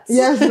film be that.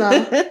 Yes,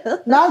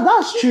 now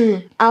that's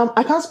true.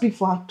 I can't speak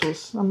for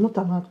actors. I'm not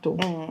an actor.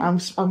 I'm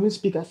going to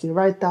speak as a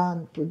writer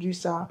and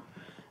producer.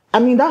 I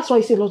mean, that's why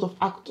I see a lot of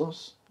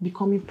actors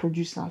becoming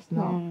producers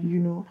now.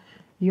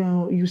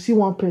 You see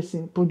one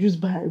person produced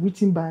by,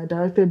 written by,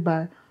 directed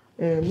by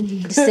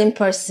the same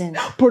person.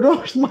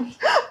 Production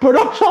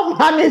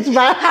managed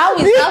by. How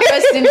is that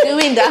person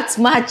doing that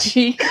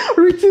magic?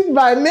 Written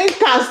by, main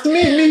cast,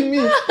 me.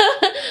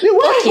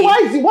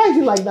 Why is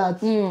it like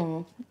that?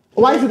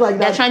 Why is it like that?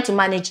 They're trying to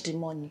manage the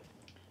money.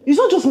 It's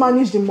not just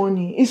manage the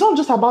money. It's not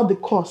just about the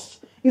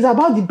cost. It's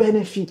about the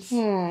benefits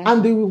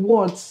and the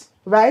rewards,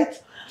 right?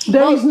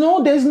 There's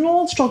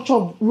no structure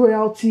of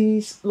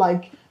royalties,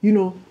 like,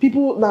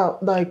 people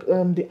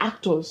the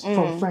actors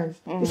from Friends.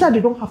 They said they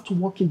don't have to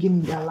work again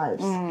in their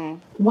lives.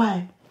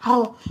 Why?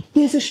 How?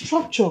 There's a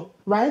structure,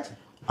 right?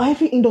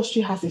 Every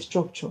industry has a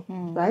structure,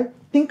 right?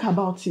 Think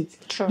about it.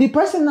 True. The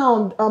person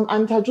now,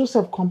 Anita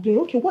Joseph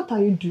complained, okay, what are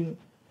you doing?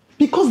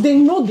 Because they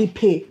know they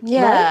pay.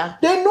 Yeah.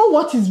 Right? They know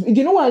what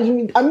I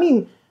mean? I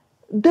mean,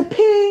 the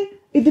pay,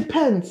 it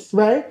depends,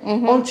 right?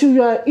 Until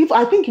you are,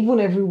 I think even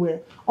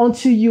everywhere,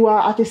 until you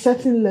are at a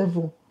certain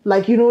level.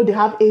 Like, they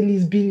have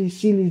A-list, B-list,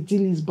 C-list,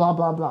 D-list, blah,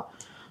 blah, blah.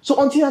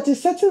 So until at a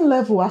certain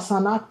level as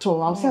an actor,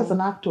 I'll say as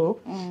an actor,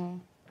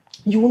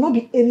 you will not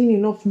be earning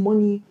enough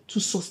money to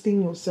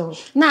sustain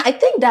yourself. Now, I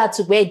think that's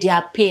where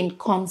their pain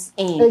comes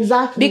in.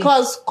 Exactly.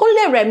 Because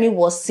Kole Remy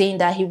was saying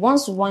that he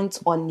once went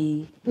on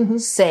a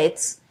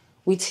set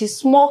with his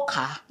small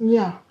car.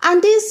 Yeah.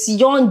 And this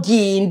young guy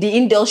in the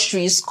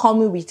industry is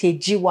coming with a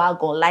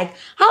G-Wagon. Like,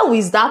 how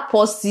is that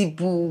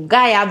possible?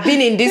 Guy, I've been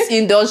in this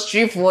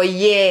industry for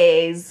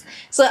years.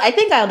 So I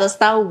think I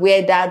understand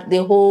where that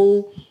the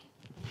whole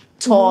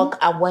talk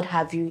and what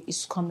have you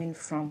is coming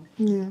from.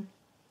 Yeah.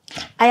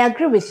 I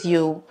agree with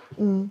you.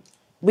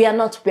 We are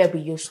not where we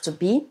used to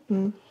be.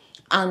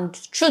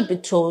 And truth be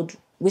told,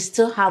 we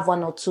still have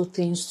one or two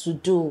things to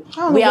do.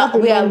 We are.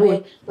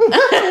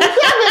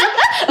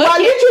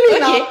 Literally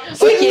now.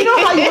 So you know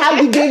how you have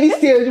the baby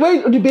stage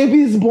when the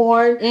baby is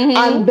born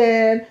and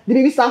then the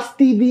baby starts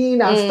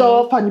teething and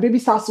stuff, and the baby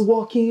starts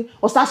walking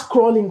or starts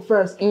crawling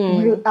first.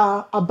 We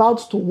are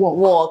about to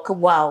walk.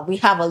 Wow, we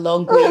have a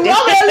long way. We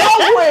have a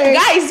long way,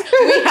 guys.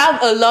 We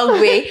have a long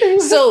way.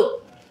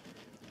 So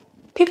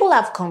people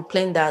have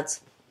complained that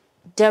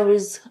there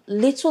is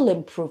little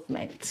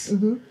improvement.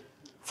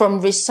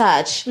 From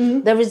research,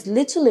 there is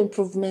little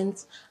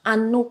improvement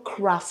and no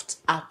craft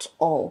at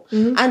all.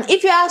 And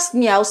if you ask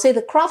me, I'll say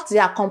the craft they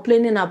are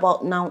complaining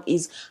about now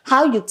is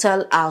how you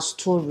tell our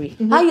story,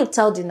 how you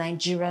tell the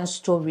Nigerian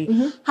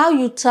story, how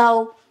you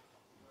tell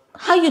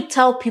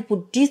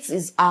people this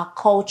is our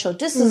culture,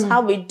 this is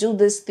how we do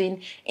this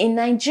thing in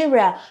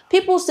Nigeria.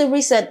 People say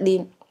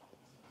recently,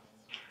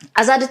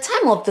 as at the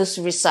time of this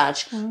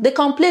research, the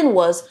complaint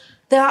was,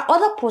 there are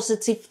other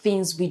positive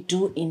things we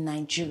do in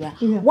Nigeria.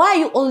 Why are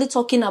you only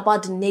talking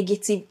about the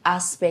negative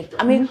aspect?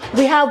 I mean,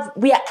 we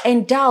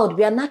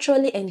are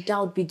naturally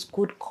endowed with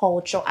good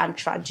culture and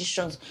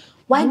traditions.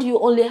 Why do you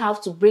only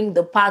have to bring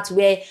the part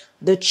where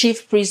the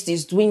chief priest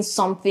is doing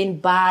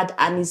something bad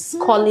and is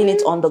calling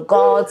it on the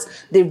gods,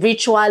 the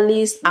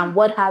ritualists and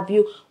what have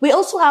you? We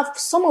also have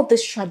some of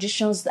these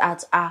traditions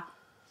that are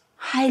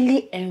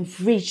highly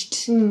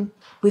enriched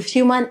with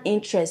human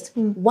interest.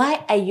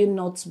 Why are you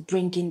not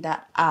bringing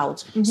that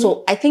out?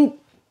 So I think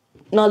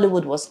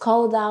Nollywood was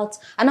called out,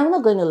 and I'm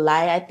not going to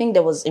lie, I think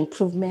there was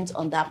improvement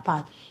on that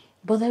part,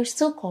 but there's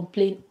still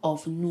complaint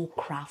of no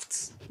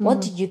crafts.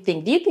 What do you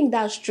think? Do you think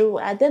that's true?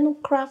 Are there no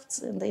crafts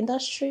in the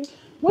industry?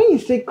 When you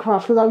say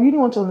craft, because I really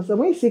want to understand,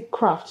 when you say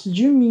craft, do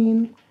you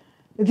mean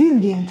is it in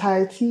the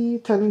entirety,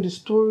 telling the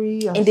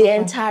story? In the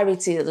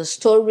entirety, the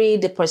story,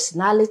 the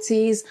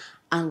personalities,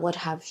 and what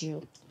have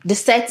you. The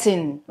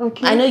setting.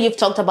 Okay. I know you've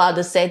talked about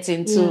the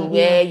setting too,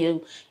 where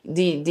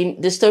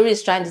the story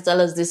is trying to tell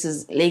us this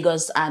is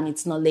Lagos and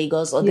it's not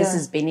Lagos, or this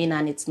is Benin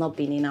and it's not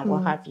Benin, and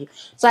what have you.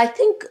 So I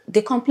think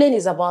the complaint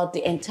is about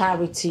the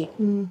entirety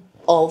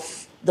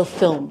of the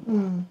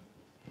film.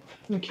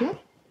 Okay.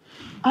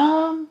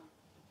 I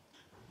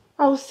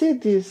will say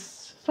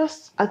this.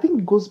 First, I think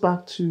it goes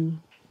back to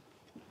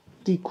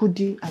the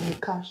kudi and the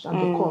cash and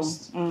the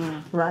cost,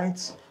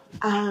 right?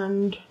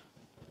 And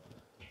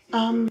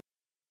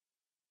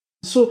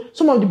so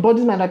some of the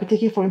bodies might not be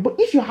taken from it, but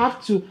if you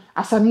have to,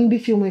 as an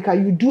indie filmmaker,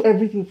 you do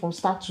everything from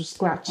start to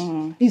scratch.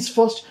 It's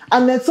first,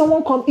 and then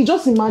someone come. You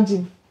just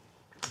imagine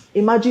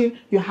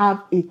you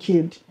have a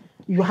kid.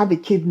 You have a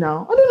kid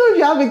now. I don't know if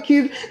you have a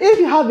kid. If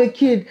you have a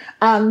kid,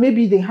 and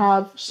maybe they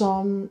have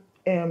some,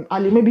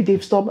 maybe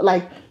they've stopped,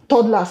 like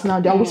toddlers now,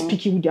 they're always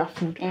picky with their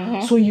food.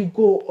 So you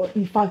go,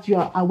 in fact, you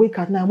are awake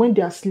at night. When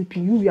they are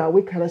sleeping, you are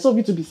awake at night. So for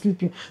you to be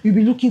sleeping, you'll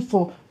be looking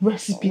for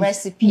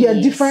recipes. Yeah,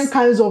 different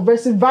kinds of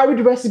recipes,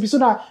 varied recipes, so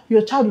that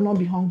your child will not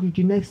be hungry.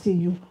 The next day,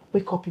 you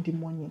wake up in the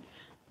morning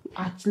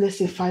at, let's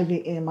say, 5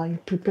 a.m. and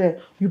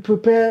you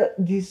prepare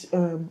these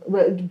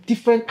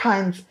different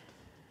kinds,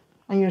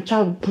 and your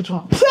child will put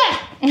one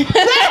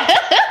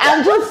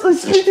and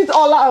just spit it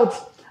all out.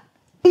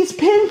 It's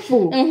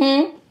painful,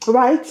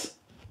 right?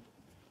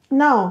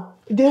 Now,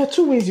 there are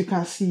two ways you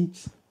can see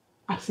it.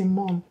 As a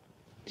mom,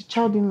 the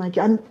child didn't like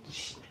it, and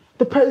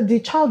the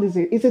child is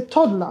a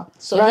toddler,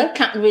 so right? He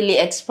can't really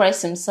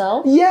express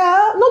himself.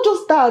 Yeah, not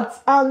just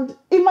that, and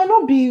it might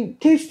not be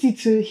tasty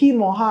to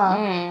him or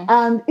her,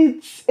 and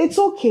it's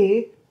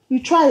okay.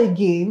 You try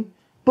again,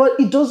 but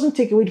it doesn't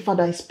take away the fact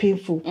that it's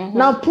painful.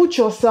 Now, put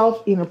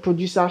yourself in a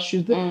producer's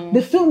shoes.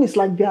 The film is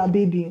like their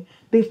baby.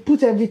 They've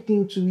put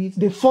everything to it.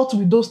 They fought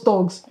with those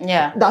thugs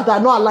that are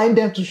not allowing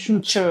them to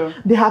shoot. True.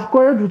 They have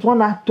quarreled with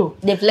one actor.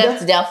 They've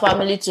left their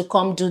family to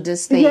come do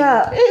this thing.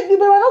 Yeah. They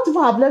might not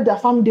even have left their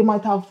family. They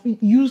might have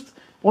used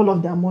all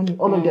of their money,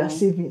 all of their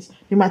savings.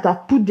 They might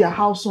have put their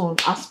house on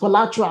as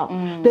collateral.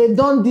 They've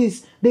done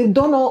this. They've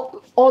done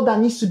all that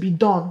needs to be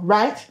done,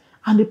 right?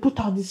 And they put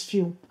out this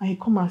film. And you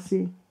come and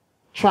say,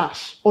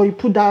 trash. Or you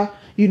put that,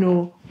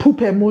 poop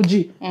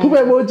emoji. Poop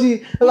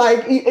emoji,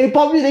 like a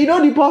popular,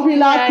 the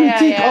popular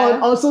critique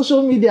on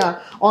social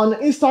media, on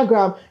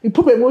Instagram. You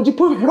poop emoji,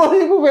 poop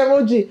emoji, poop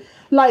emoji.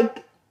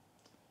 Like,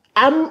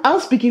 I'm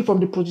speaking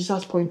from the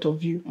producer's point of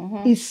view.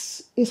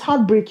 It's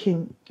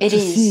heartbreaking to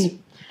see,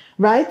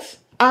 right?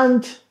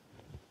 And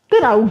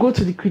then I will go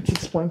to the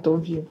critic's point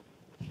of view.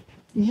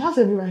 He has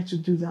every right to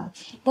do that.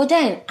 But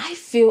then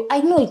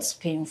I know it's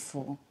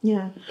painful.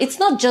 Yeah. It's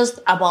not just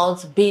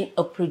about being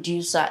a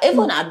producer.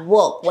 Even at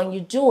work, when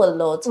you do a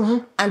lot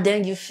and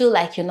then you feel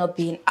like you're not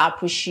being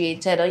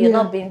appreciated or you're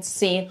not being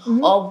seen,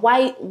 or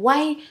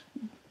why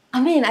I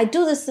mean, I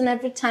do this thing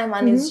every time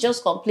and it's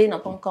just complaint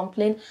upon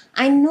complaint.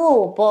 I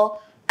know, but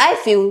I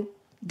feel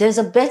there's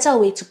a better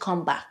way to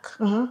come back.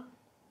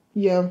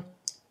 Yeah.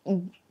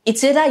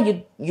 It's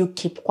either you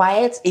keep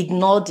quiet,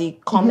 ignore the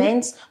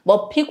comments,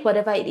 but pick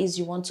whatever it is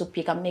you want to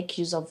pick and make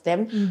use of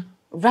them,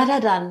 rather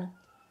than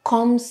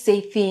come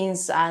say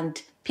things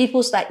and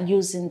people start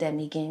using them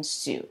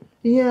against you.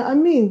 Yeah, I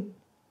mean,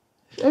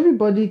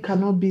 everybody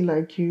cannot be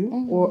like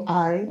you or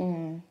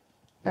I.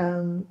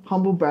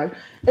 Humble brag.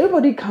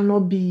 Everybody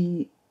cannot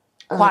be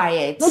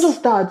quiet. Not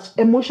just that,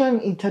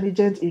 emotionally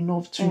intelligent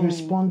enough to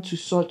respond to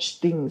such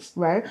things,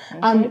 right?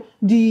 And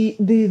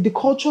the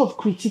culture of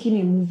critiquing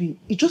a movie,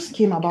 it just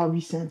came about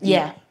recently.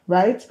 Yeah.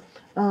 Right?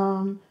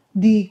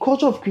 The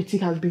culture of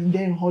critique has been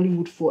there in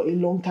Hollywood for a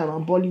long time,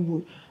 and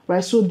Bollywood,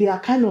 right? So they are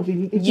kind of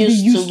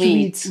used to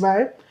it,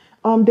 right?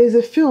 There's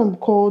a film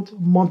called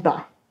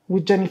Mother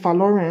with Jennifer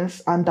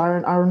Lawrence and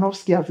Darren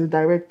Aronofsky as the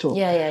director.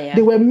 Yeah.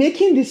 They were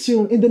making this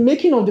film. In the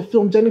making of the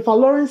film, Jennifer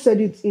Lawrence said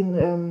it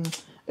in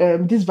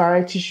this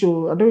variety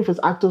show. I don't know if it's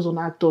Actors on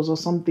Actors or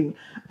something.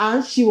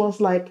 And she was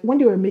like, when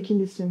they were making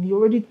this film, he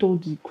already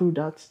told the crew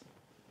that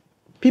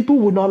people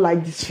would not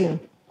like this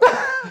film.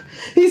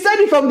 He said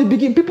it from the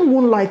beginning. People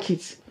won't like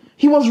it.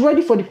 He was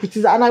ready for the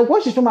criticism. And I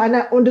watched the film and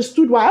I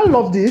understood why. I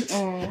loved it.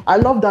 I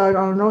loved Darren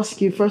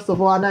Aronofsky, first of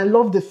all. And I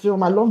loved the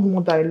film. I loved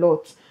Mother a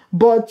lot.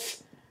 But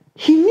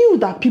he knew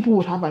that people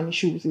would have an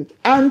issue with it.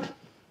 And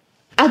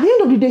at the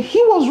end of the day, he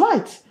was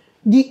right.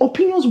 The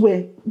opinions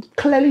were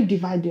clearly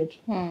divided.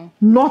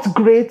 Not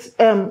great,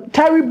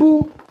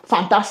 terrible,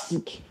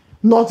 fantastic.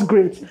 Not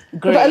great.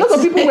 Great. But a lot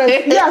of people were,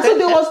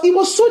 so it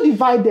was so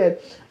divided.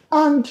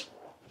 And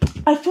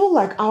I feel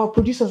like our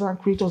producers and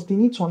creators, they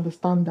need to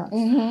understand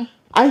that.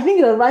 I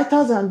think the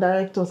writers and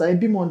directors are a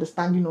bit more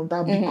understanding of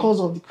that because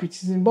of the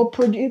criticism. But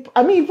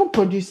even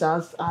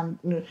producers,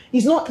 and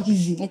it's not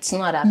easy. It's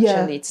not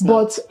actually. It's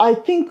not. But I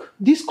think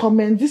these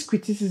comments, these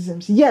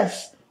criticisms,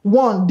 yes,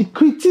 one, the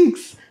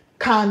critics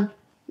can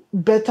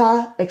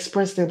better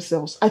express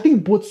themselves. I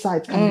think both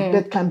sides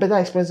can better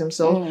express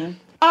themselves.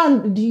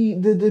 And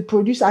the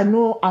producer, I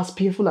know, as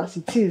painful as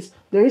it is,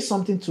 there is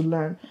something to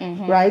learn,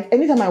 right?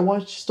 Anytime I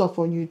watch stuff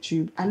on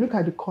YouTube, I look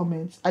at the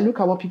comments, I look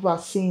at what people are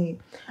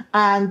saying,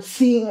 and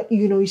seeing,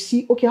 you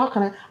see, okay, how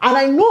can I? And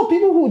I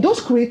know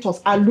those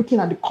creators are looking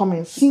at the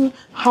comments, seeing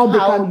how they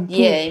can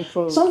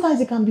improve.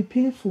 Sometimes it can be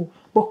painful,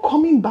 but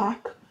coming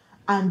back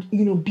and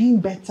being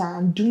better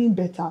and doing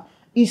better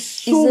is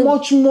so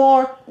much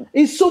more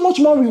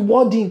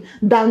rewarding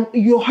than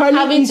you're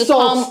hurling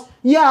insults.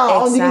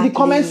 On the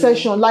comment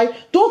section.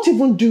 Like, don't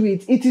even do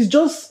it. It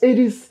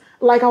is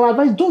like our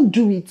advice, don't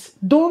do it.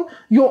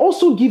 You're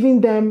also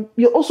giving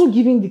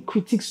the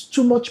critics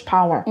too much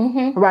power,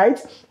 right?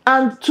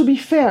 And to be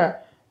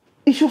fair,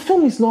 if your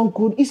film is not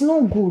good, it's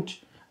not good.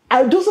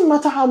 It doesn't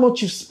matter how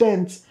much you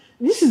spent.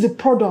 This is a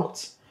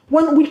product.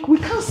 When we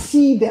can't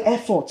see the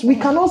effort, we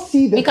cannot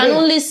see the. We can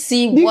only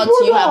see what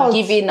you have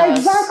given us.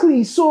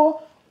 Exactly.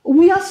 So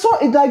we are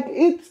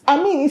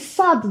it's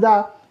sad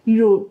that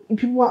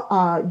people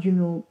are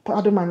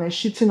pardon my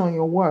shitting on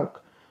your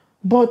work,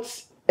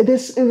 but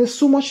there's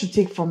so much to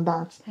take from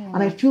that,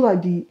 and I feel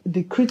like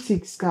the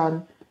critics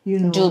can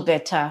do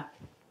better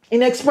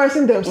in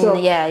expressing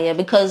themselves.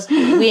 Because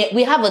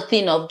we have a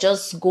thing of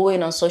just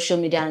going on social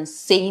media and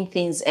saying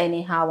things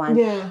anyhow, and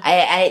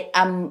I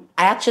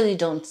actually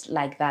don't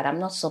like that. I'm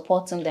not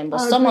supporting them, but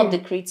some of the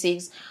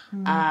critics,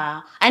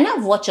 I know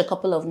I've watched a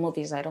couple of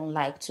movies I don't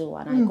like too,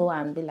 and I go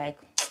and be like,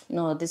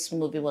 no, this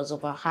movie was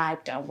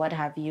overhyped and what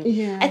have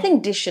you. I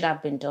think this should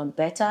have been done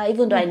better,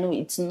 even though I know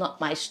it's not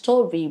my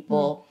story,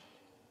 but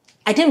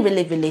I didn't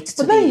really relate to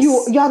this. But then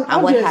you're an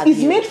audience.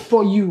 It's made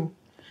for you.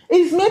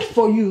 It's made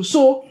for you.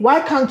 So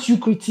why can't you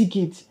critique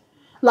it?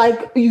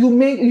 Like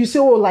you say,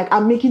 oh, like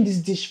I'm making this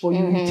dish for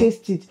you. You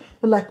taste it.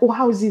 You're like, oh,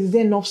 how is it? Is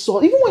there enough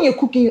salt? Even when you're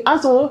cooking, you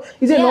ask, oh,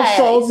 is there enough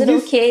salt? Is it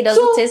okay? Does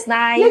it taste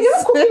nice? Yeah, you're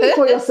not cooking it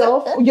for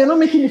yourself. You're not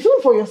making the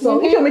film for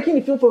yourself. If you're making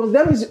the film for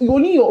yourself, that means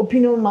only your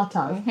opinion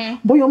matters.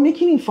 But you're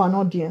making it for an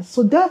audience.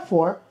 So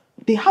therefore,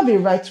 they have a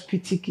right to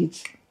critique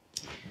it.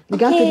 You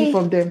can't take it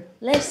from them.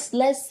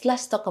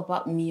 Let's talk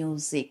about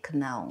music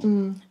now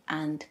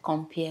and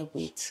compare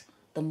with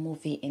the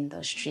movie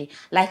industry.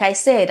 Like I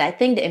said, I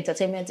think the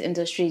entertainment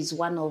industry is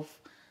one of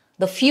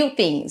the few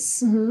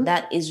things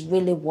that is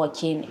really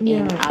working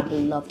in our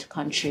beloved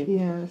country.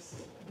 Yes.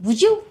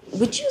 Would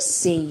you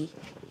say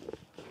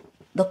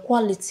the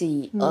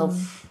quality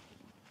of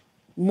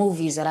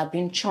movies that have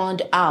been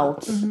churned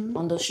out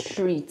on the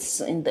streets,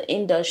 in the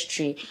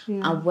industry,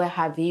 and where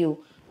have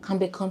you, can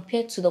be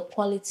compared to the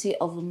quality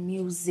of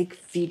music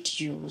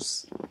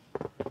videos?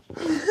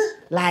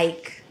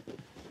 Like,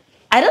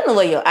 I don't know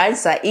what your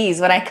answer is,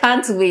 but I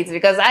can't wait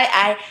because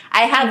I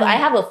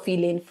have a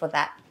feeling for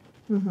that.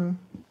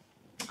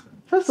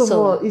 First of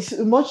all, it's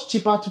much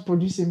cheaper to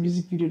produce a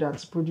music video than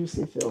to produce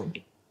a film.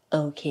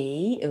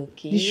 Okay.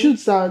 The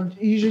shoots are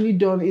usually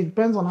done. It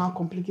depends on how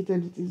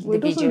complicated it is. But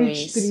it doesn't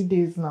reach 3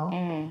 days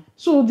now.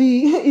 So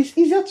it's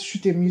easier to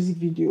shoot a music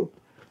video.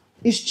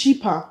 It's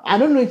cheaper. I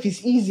don't know if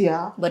it's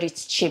easier. But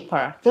it's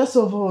cheaper. First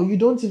of all, you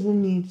don't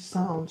even need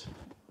sound.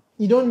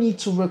 You don't need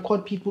to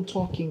record people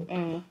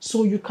talking.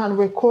 So you can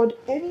record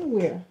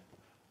anywhere.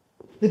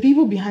 The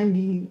people behind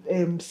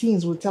the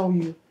scenes will tell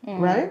you,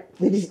 right?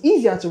 It is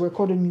easier to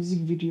record a music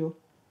video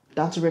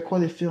than to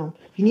record a film.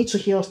 You need to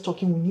hear us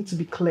talking. We need to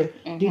be clear.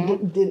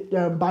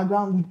 The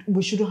background,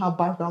 we shouldn't have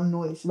background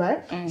noise,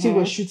 right? See,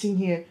 we're shooting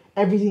here.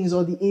 Everything is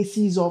all the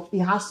AC is off. It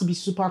has to be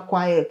super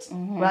quiet,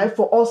 right?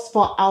 For us,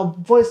 for our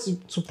voice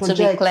to project,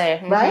 to be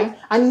clear, right?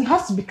 And it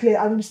has to be clear.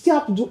 And we still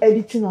have to do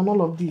editing on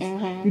all of this.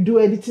 You do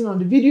editing on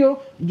the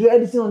video. You do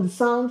editing on the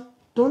sound.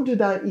 Don't do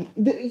that.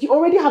 You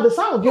already have the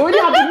sound. You already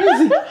have the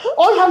music.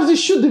 All you have to do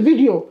is shoot the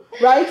video,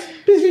 right?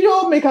 Please,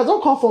 video makers,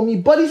 don't come for me.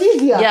 But it's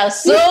easier. Yeah,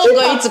 so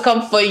going to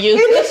come for you. It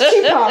is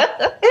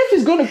cheaper. If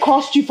it's going to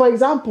cost you, for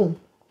example,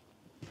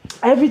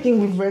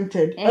 everything we've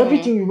rented,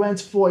 everything you rent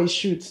for a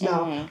shoot.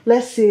 Now,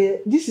 let's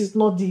say this is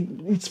not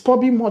it's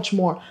probably much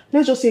more.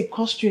 Let's just say it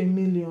costs you $1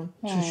 million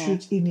to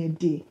shoot in a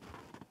day.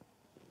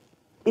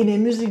 In a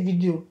music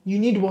video, you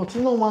need what?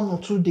 1 or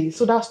 2 days.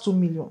 So that's 2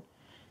 million.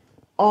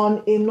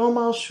 On a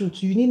normal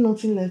shoot, you need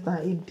nothing less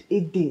than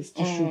 8 days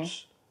to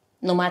shoot.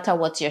 No matter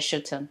what you're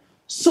shooting.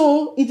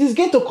 So it is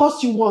going to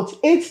cost you what?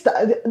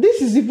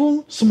 This is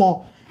even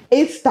small.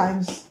 8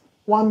 times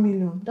 1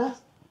 million.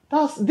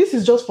 This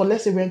is just for,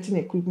 let's say, renting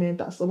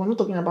equipment. So we're not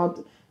talking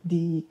about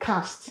the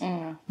cast.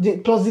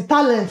 Plus the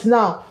talent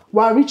now.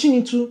 We're reaching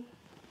into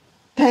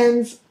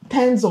tens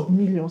of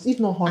millions, if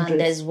not hundreds. And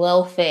there's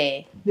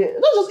welfare.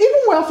 Not just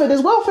even welfare.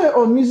 There's welfare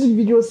on music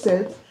video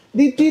sets.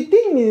 The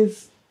thing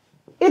is,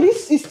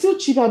 it's still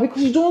cheaper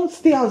because you don't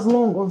stay as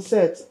long on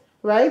set,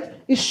 right?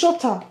 It's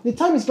shorter. The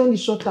time you spend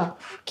is shorter.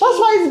 That's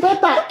why it's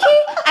better. Okay.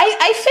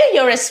 I feel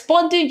you're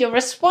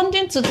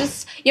responding to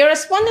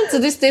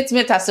this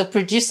statement as a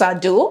producer,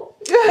 though.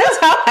 That's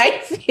how I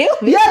feel.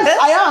 Yes,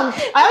 I am.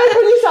 I am a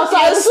producer.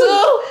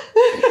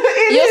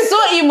 You're so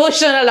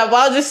emotional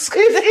about this.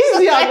 It's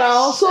easier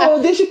now. So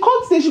they should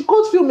cut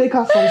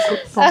filmmakers some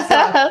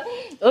slack.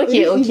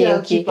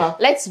 Okay.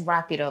 Let's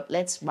wrap it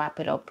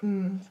up.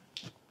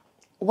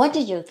 What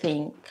do you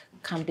think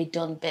can be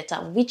done better?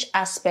 Which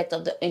aspect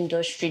of the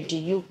industry do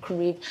you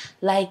crave?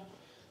 Like,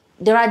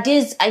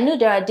 I know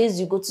there are days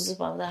you go to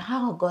super, like,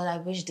 oh God, I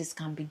wish this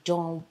can be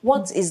done.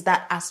 What is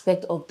that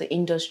aspect of the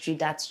industry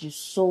that you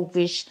so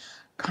wish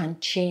can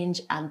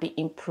change and be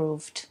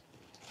improved?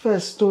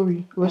 First,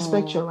 story.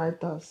 Respect your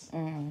writers.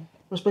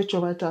 Respect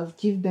your writers.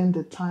 Give them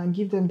the time.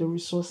 Give them the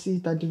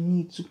resources that they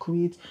need to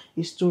create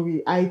a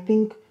story. I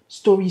think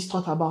story is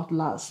thought about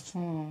last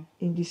in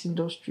this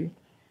industry.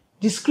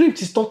 The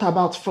script is thought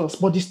about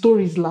first, but the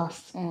story is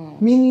last.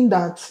 Meaning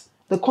that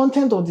the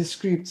content of the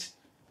script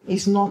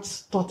is not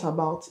thought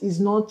about. It's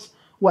not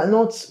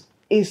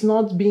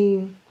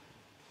being,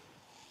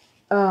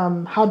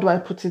 how do I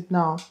put it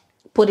now?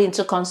 Put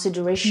into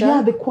consideration?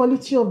 Yeah, the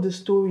quality of the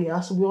story,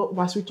 as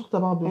we talked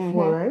about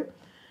before, right?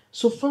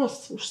 So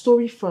first,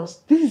 story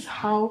first. This is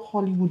how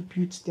Hollywood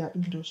built their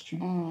industry.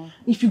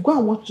 If you go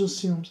and watch those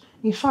films,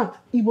 in fact,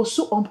 it was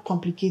so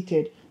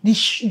uncomplicated. The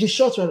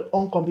shots were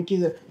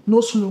uncomplicated.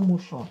 No slow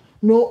motion.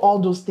 No all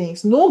those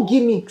things. No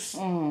gimmicks.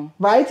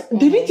 Right?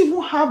 They didn't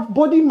even have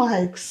body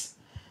mics.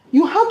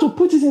 You had to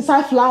put it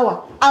inside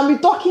flour and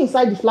be talking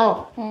inside the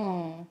flour.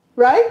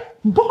 Right?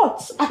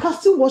 But I can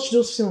still watch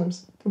those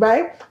films.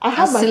 Right?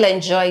 I still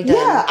enjoy them.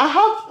 Yeah, I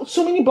have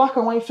so many black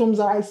and white films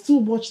that I still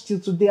watch till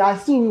today. I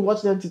still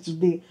rewatch them till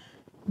today.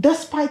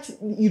 Despite,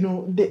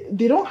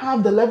 they don't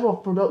have the level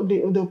of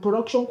the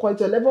production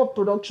quality, the level of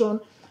production,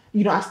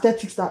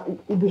 aesthetics that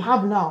we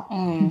have now.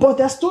 But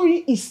their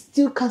story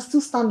can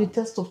still stand the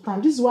test of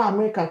time. This is why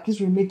America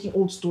keeps remaking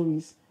old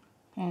stories.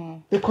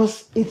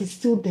 Because it is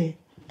still there.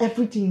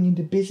 Everything you need,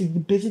 the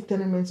basic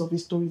elements of the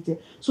story is there.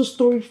 So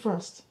story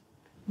first.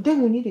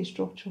 Then we need a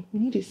structure. We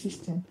need a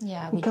system.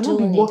 Yeah, we cannot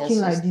be working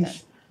like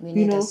this. We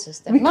need a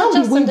system. Not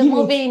just in the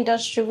movie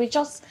industry. We need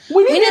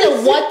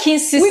a working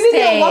system. We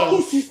need a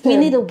working system. We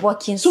need a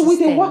working system. So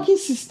with a working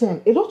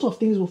system, a lot of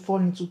things will fall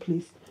into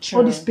place. True.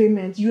 All these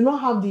payments, you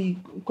not have the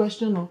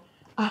question of,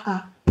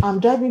 I'm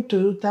driving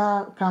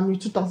Toyota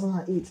Camry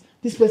 2008.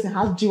 This person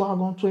has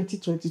G-Wagon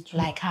 2022.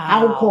 Like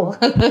how? How come?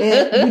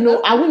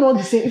 Are we not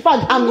the same? In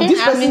fact,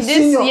 this person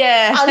senior.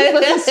 Yeah. I'm this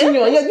person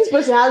senior. Yeah, this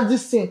person has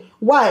this thing.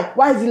 Why?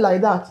 Why is it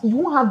like that? You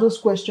won't have those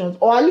questions.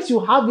 Or at least you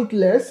have it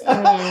less.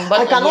 But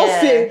I cannot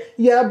say,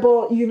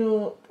 but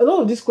a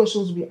lot of these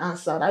questions will be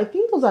answered. I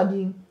think those are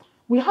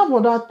we have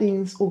other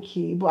things,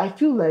 okay, but I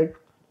feel like,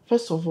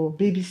 first of all,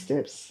 baby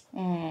steps.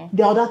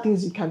 There are other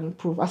things you can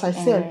improve. As I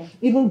said,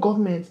 even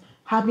government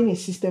having a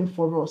system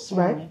for us,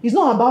 right? It's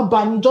not about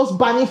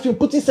banning film,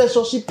 putting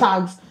censorship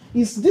tags.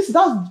 That's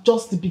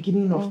just the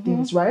beginning of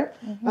things, right?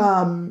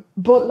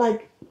 But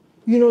like,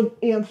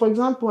 for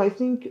example, I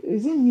think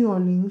is in New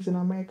Orleans in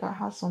America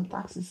has some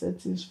tax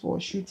incentives for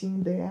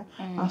shooting there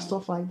and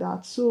stuff like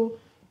that. So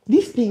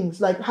these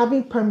things like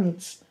having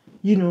permits,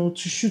 to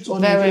shoot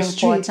on the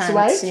streets,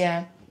 right?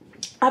 Yeah.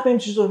 Having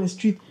to shoot on the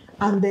street,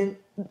 and then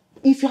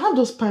if you have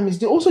those permits,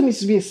 there also needs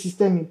to be a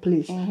system in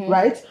place,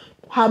 right?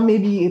 have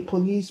maybe a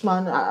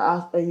policeman,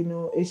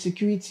 a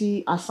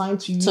security assigned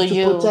to you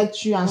to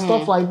protect you and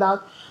stuff like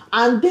that.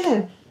 And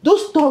then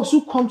those thugs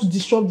who come to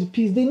disrupt the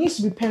peace, there needs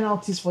to be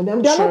penalties for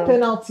them. There are no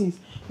penalties.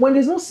 When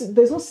there's no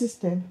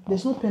system,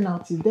 there's no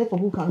penalties. Therefore,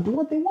 who can do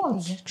what they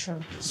want? Yeah,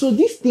 true. So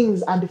these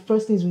things are the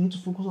first things we need to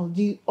focus on.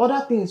 The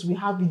other things we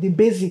have the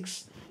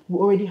basics. We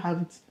already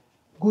have it.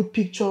 Good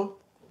picture,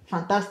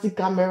 fantastic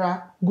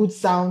camera, good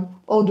sound,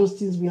 all those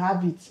things, we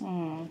have it.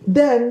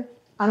 Then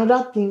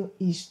another thing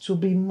is to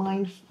be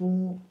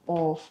mindful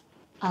of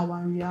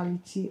our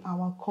reality,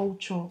 our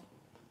culture.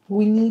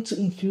 We need to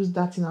infuse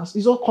that in us.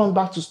 It all comes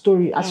back to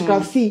story. As you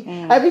can see,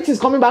 everything's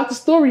coming back to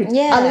story.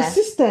 Yeah. And a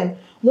system.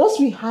 Once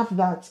we have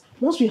that,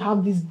 once we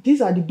have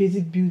these are the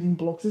basic building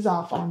blocks. These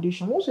are our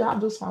foundation. Once we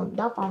have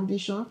that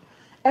foundation,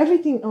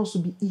 everything else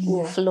will be easier.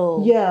 Will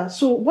flow. Yeah.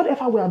 So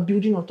whatever we are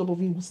building on top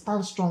of it will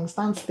stand strong,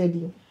 stand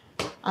steady.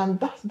 And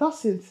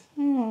that's it.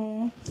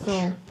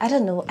 So I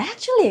don't know. I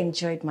actually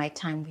enjoyed my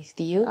time with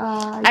you.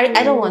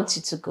 I don't want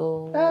you to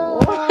go.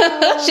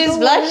 She's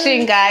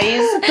blushing,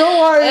 guys.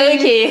 Don't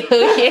worry.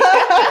 Okay.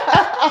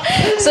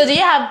 So do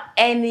you have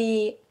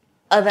any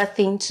other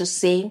thing to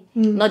say,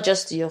 not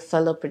just to your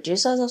fellow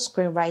producers or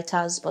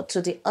screenwriters, but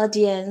to the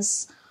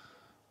audience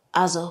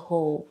as a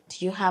whole?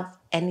 Do you have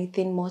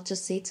anything more to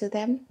say to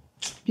them?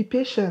 Be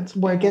patient.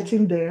 We're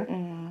getting there.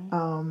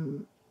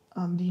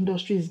 The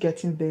industry is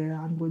getting there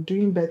and we're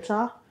doing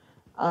better.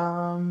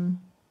 And,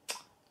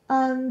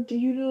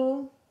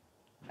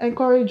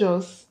 encourage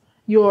us.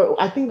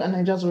 I think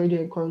Nigeria's already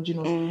encouraging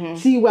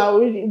us. See,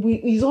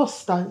 it's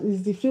us,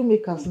 it's the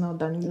filmmakers now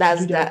that need to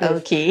do their best.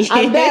 Okay.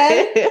 And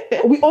then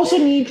we also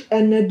need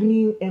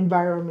enabling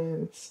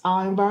environments.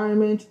 Our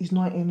environment is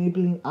not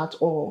enabling at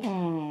all.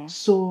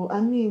 So,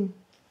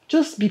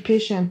 just be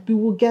patient. We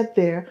will get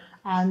there.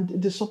 And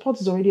the support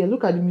is already there.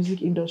 Look at the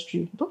music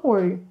industry. Don't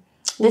worry.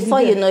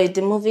 Before you know it,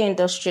 the movie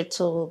industry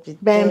too will be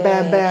bam,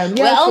 there. bam.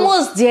 We're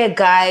almost there,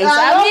 guys.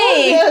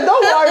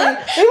 Don't worry.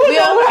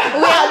 We're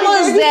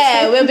almost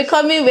there.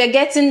 We're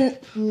getting,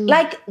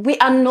 we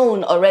are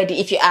known already,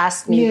 if you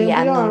ask me.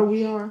 Yeah,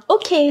 we are.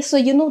 Okay, so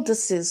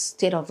this is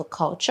State of the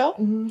Culture.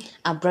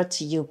 And brought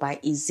to you by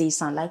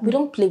Izesan. We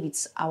don't play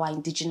with our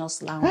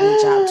indigenous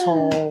language at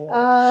all.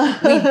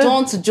 We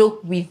don't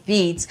joke with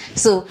it.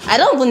 So I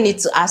don't even need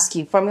to ask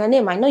you. From your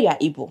name, I know you are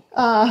Igbo.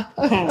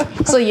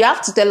 So you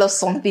have to tell us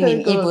something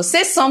in Igbo.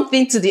 Say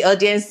something to the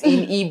audience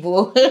in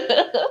Igbo.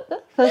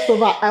 First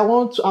of all, I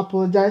want to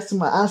apologize to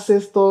my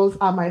ancestors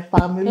and my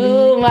family.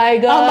 Oh my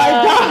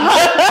God.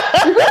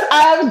 Because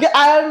I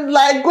am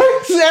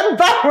going to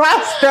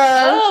embarrass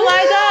them. Oh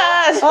my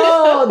God.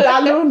 Oh,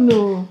 I don't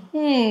know.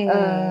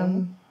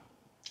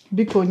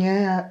 Biko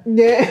nye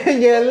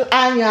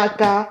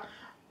anyaka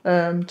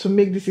to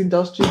make this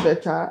industry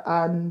better.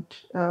 And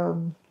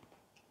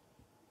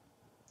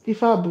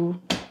Ifabu,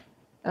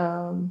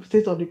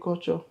 State of the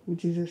Culture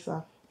with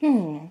Izesan.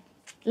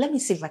 Let me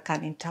see if I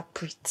can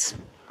interpret.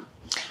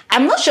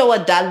 I'm not sure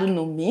what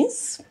Daluno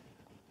means.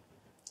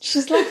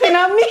 She's laughing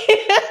at me.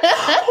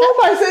 Hope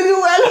I said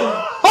you well.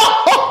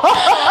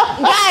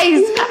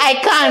 Guys, I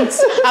can't.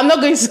 I'm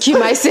not going to kill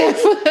myself.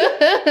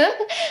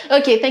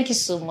 Okay, thank you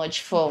so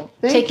much for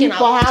taking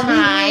our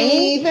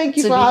time to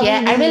be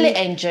here. I really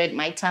enjoyed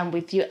my time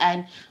with you,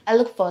 and I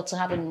look forward to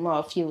having more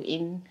of you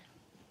in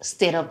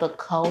State of the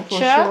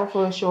Culture.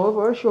 For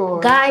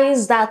sure.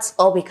 Guys, that's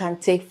all we can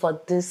take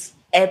for this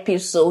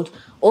episode.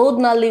 Old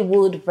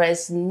Nollywood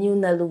versus New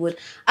Nollywood.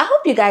 I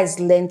hope you guys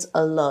learned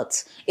a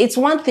lot. It's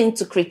one thing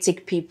to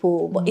critique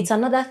people, but it's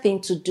another thing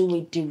to do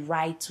it the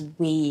right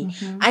way.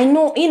 I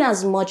know in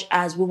as much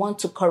as we want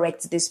to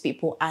correct these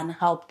people and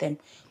help them,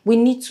 we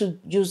need to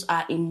use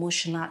our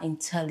emotional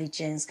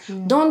intelligence.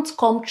 Don't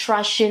come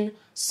trashing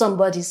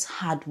somebody's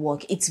hard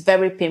work. It's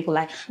very painful.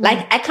 Like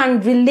I can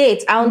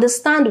relate. I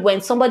understand when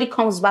somebody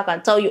comes back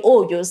and tell you,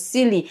 oh, you're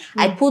silly.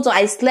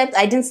 I slept,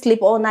 I didn't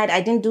sleep all night.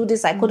 I didn't do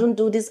this. I couldn't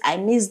do this. I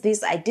missed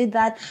this. I did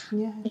that.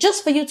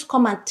 Just for you to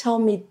come and tell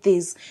me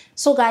this.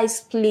 So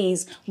guys,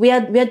 please, we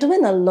are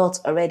doing a lot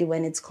already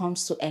when it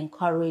comes to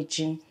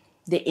encouraging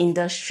the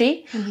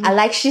industry. And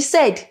like she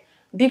said,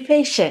 be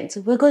patient.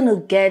 We're going to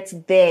get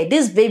there.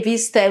 These baby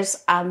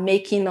steps are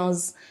making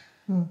us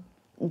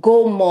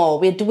go more.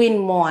 We're doing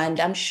more. And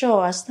I'm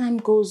sure as time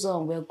goes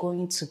on, we're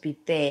going to be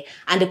there.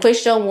 And the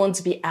question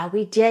won't be, are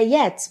we there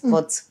yet?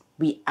 But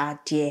we are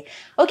there.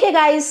 Okay,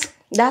 guys,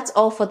 that's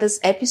all for this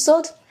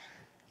episode.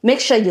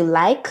 Make sure you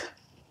like,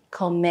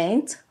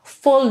 comment,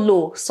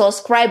 follow,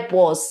 subscribe to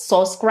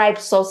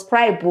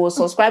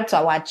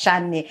our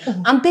channel.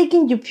 I'm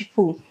begging you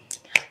people.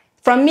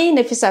 From me,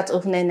 Nafisat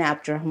of Nene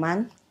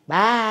Abdurrahman.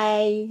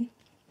 Bye.